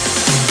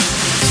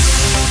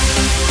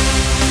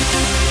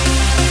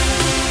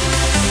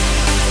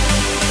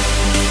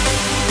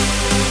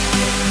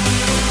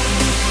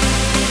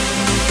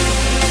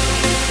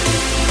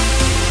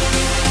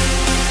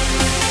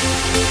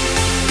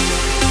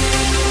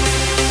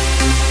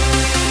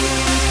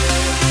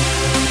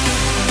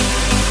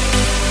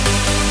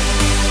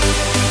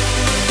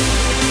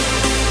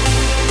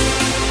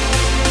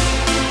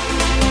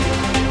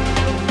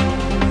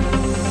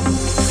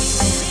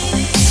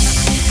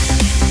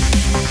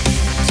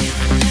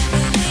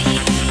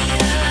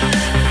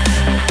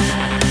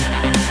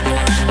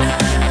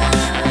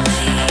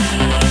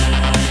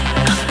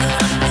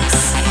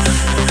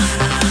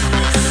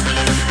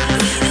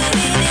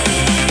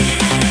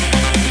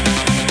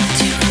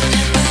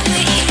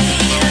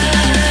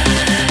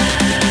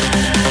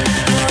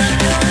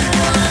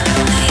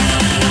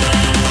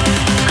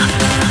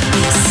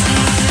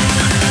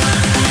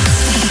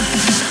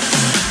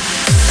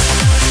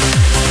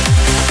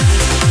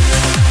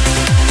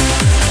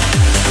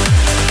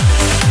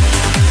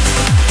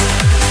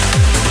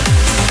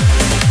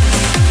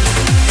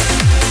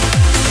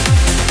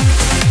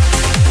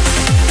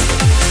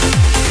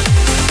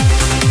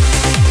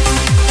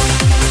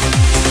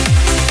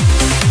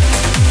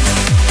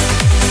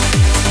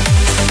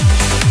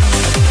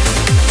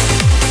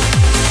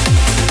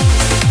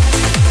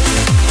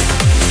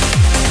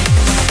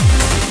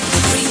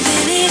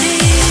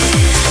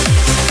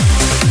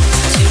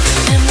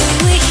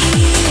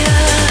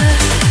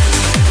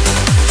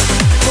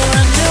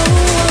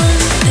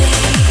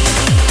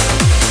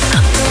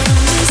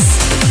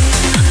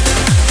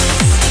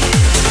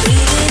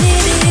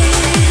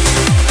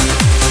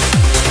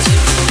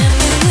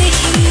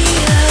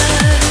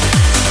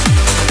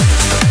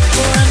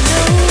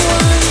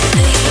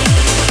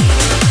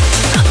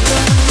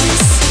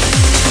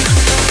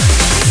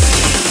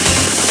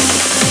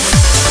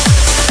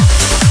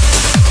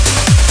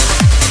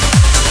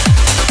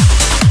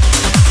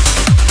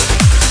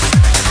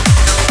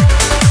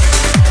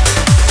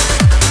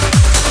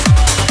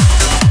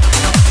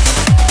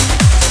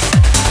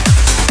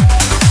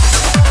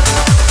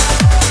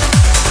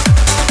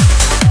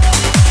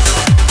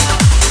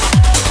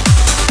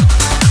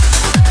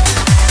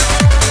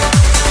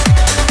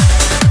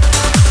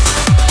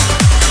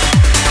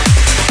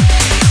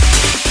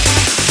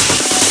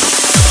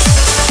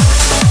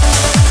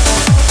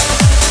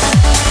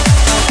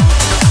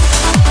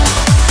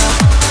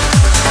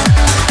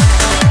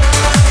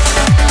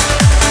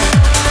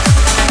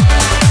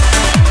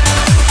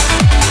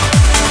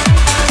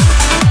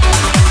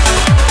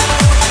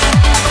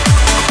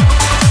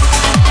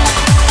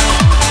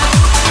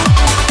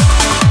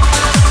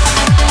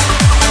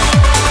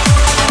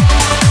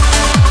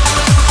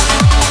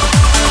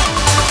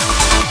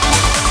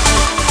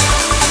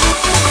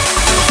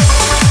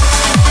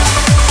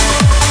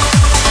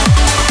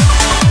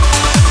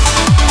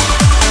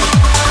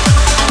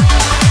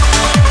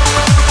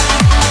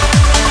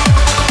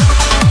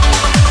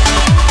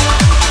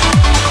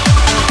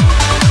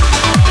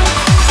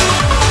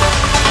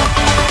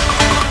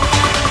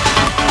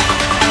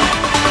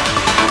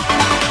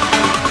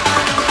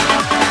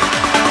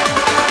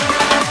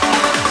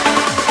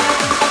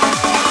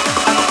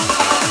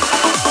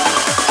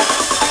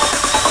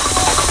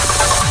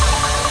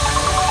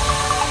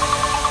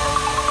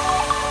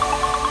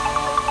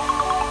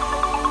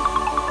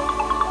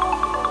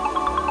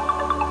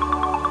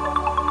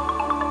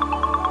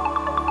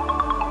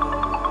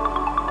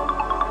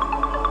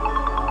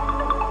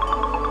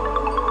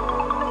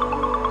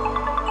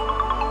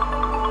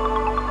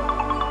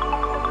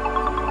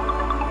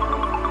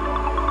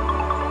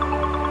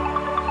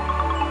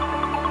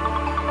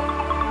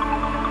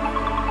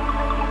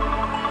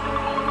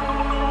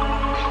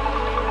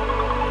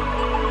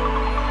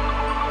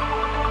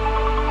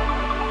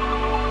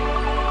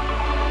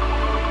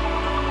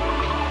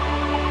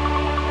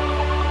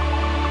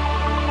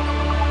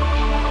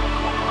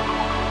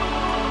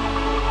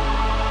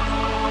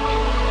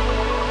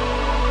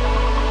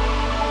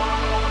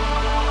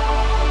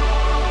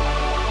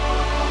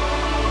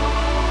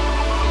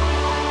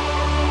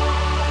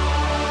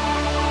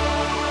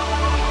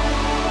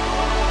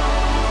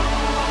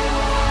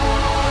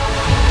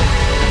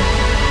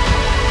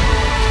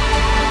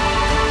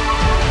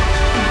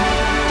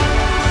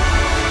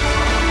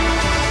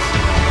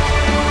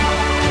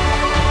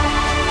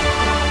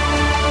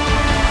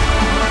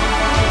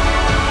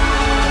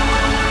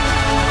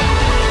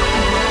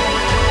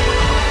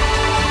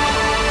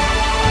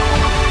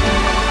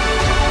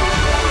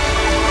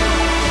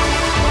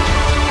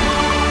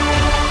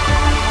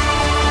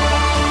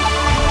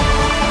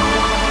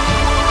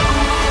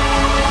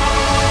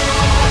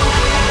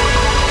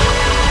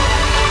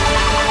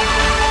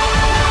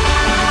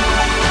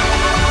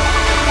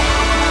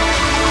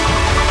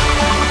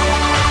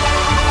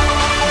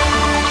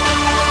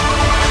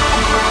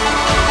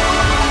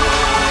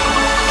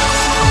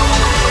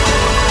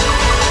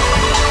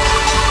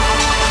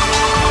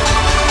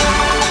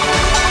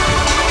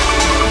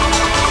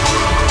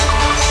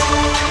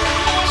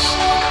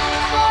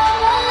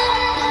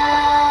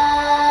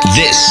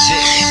This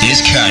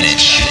is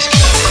Carnage.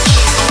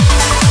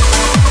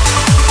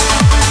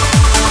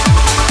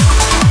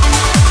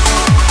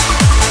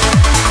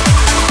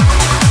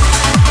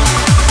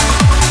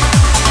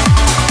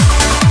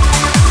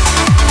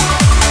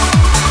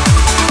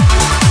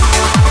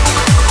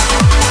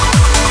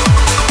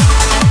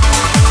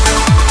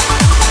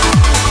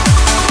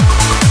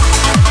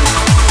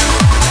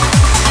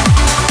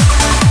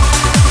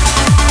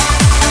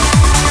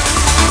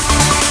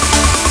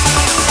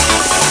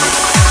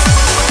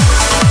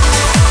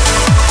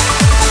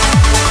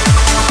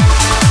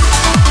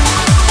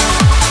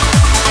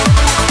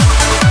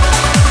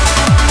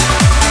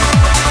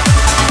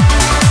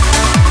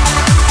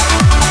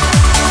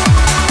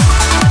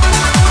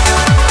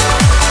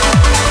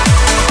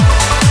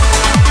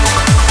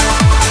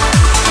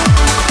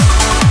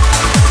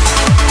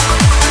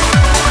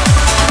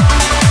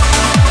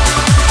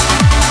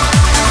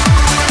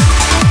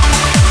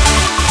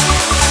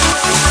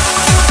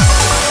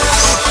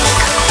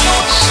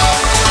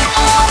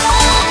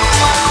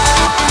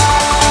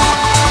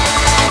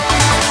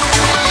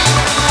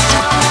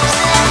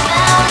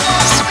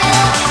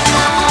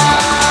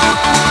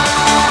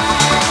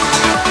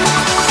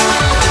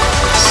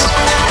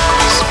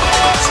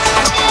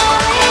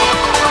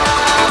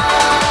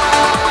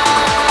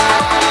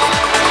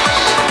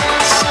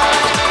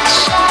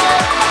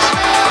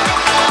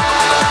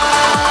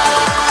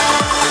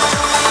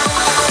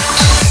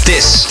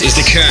 This is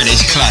the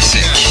Carnage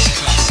Classic.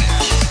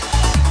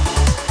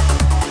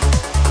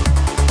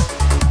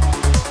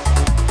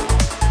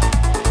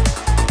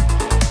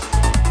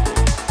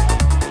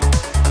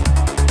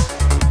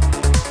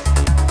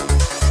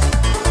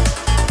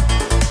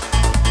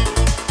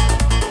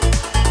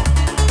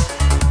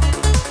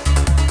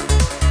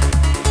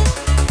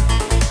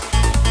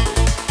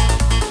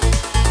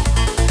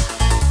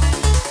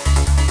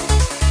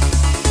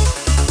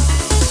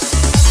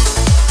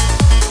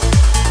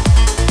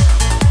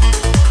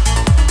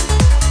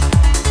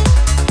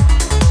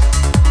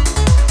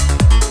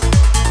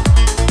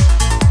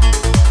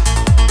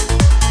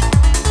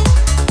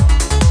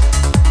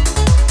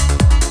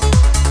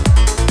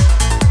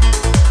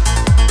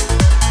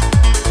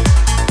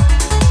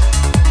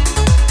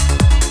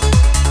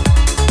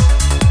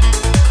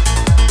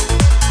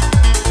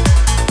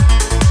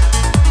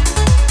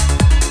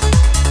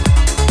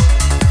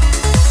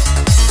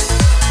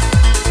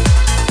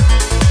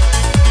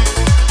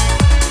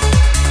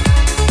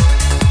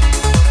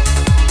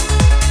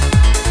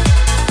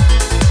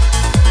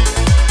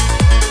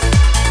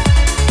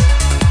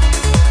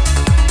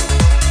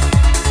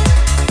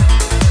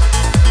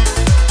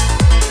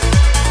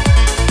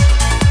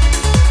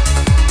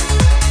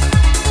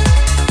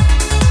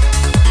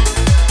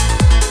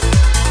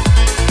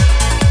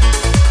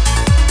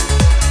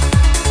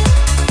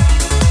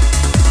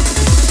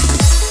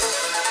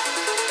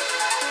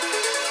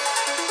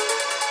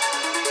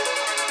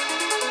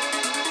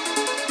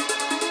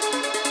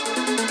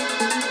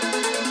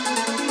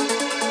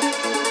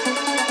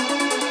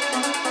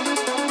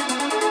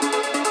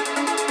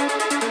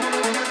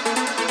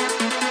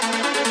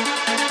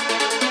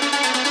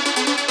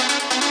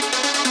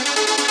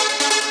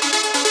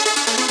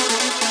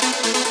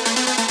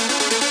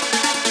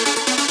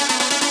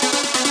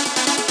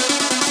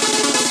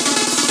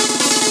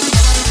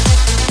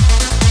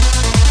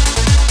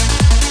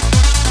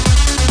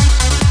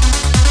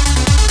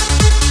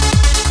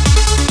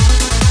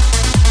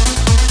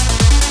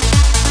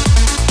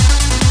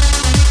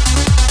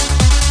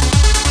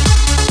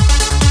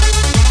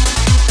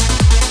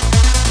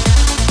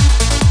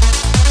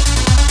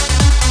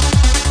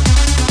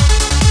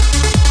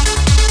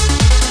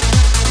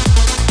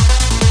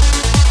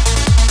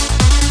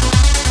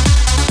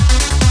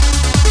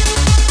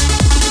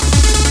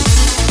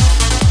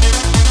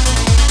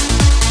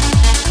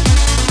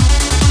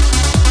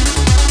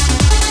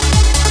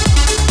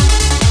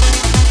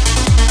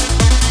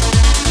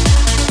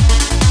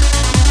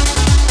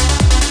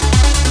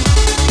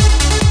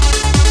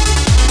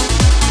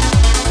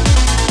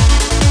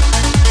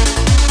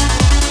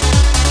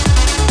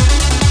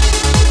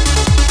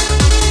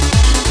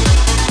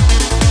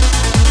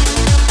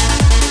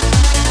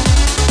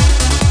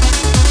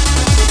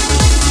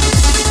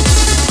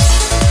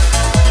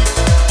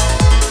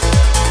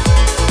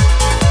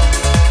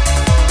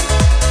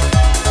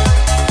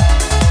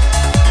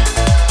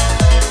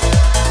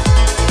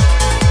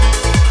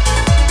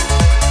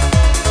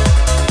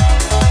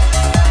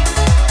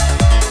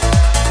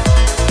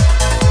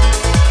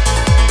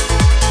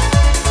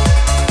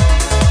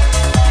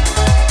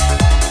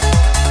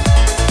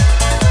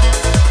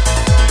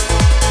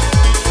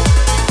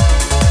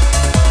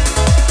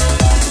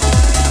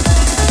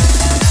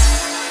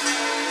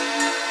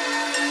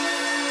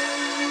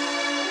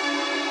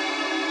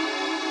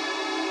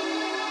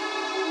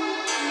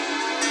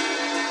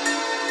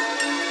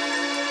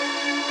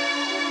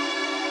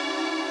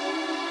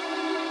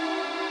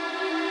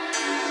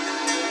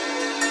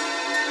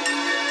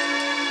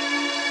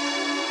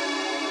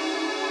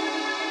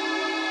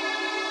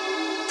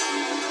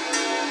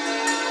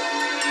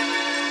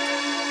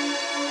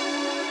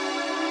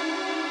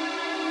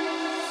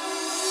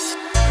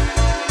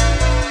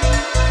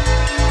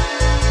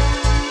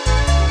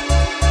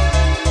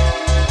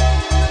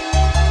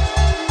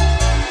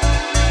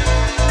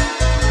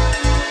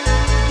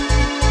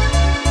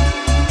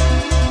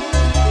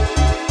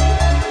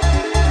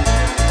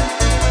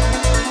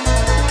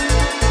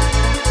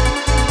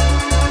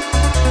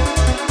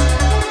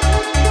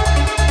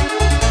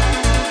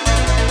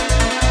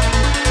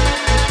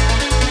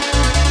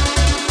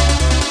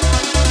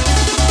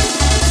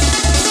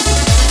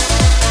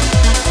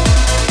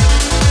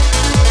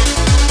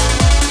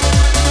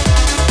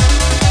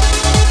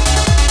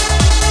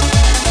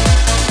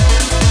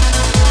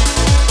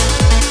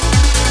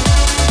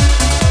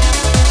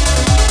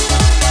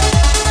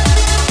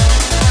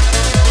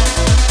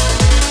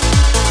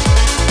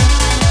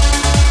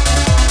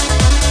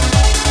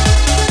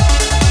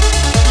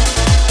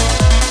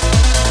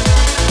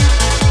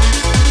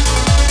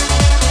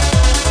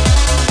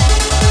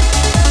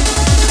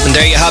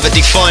 There you have it, the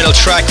final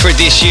track for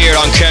this year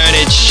on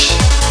Carnage.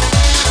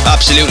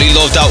 Absolutely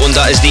love that one.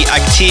 That is the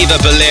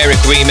Activa Balearic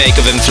remake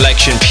of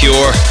Inflection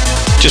Pure.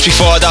 Just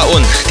before that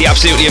one, the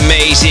absolutely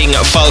amazing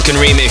Falcon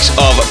remix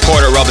of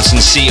Porter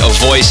Robinson's Sea of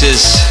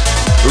Voices.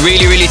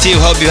 Really do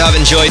hope you have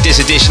enjoyed this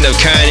edition of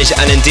Carnage,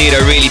 and indeed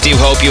I really do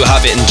hope you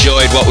have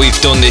enjoyed what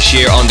we've done this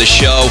year on the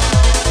show.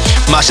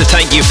 Massive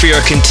thank you for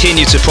your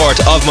continued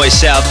support of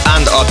myself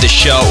and of the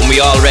show, and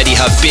we already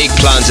have big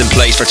plans in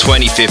place for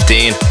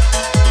 2015.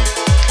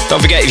 Don't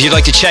forget, if you'd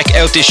like to check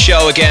out this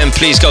show again,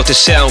 please go to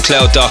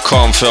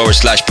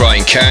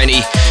soundcloud.com/Brian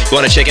Kearney. You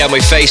want to check out my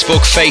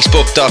Facebook,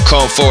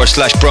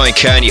 facebook.com/Brian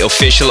Kearney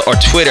official, or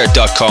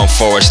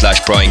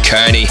twitter.com/Brian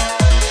Kearney.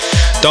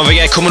 Don't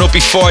forget, coming up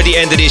before the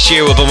end of this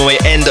year will be my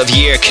end of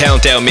year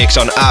countdown mix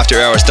on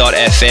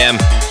afterhours.fm.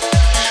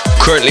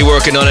 Currently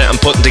working on it and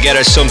putting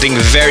together something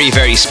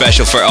very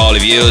special for all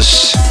of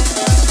yous.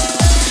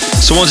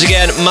 So once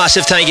again,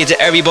 massive thank you to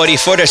everybody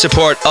for their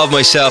support of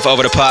myself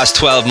over the past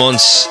 12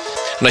 months.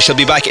 And I shall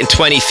be back in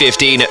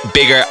 2015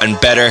 bigger and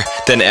better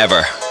than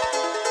ever.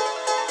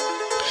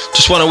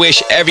 Just want to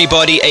wish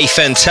everybody a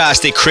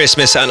fantastic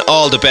Christmas and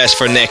all the best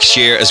for next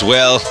year as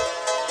well.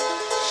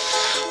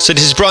 So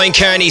this is Brian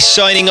Kearney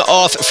signing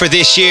off for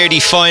this year,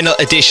 the final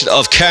edition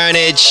of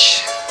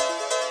Carnage.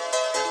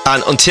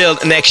 And until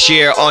next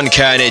year on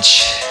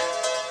Carnage,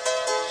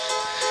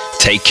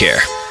 take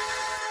care.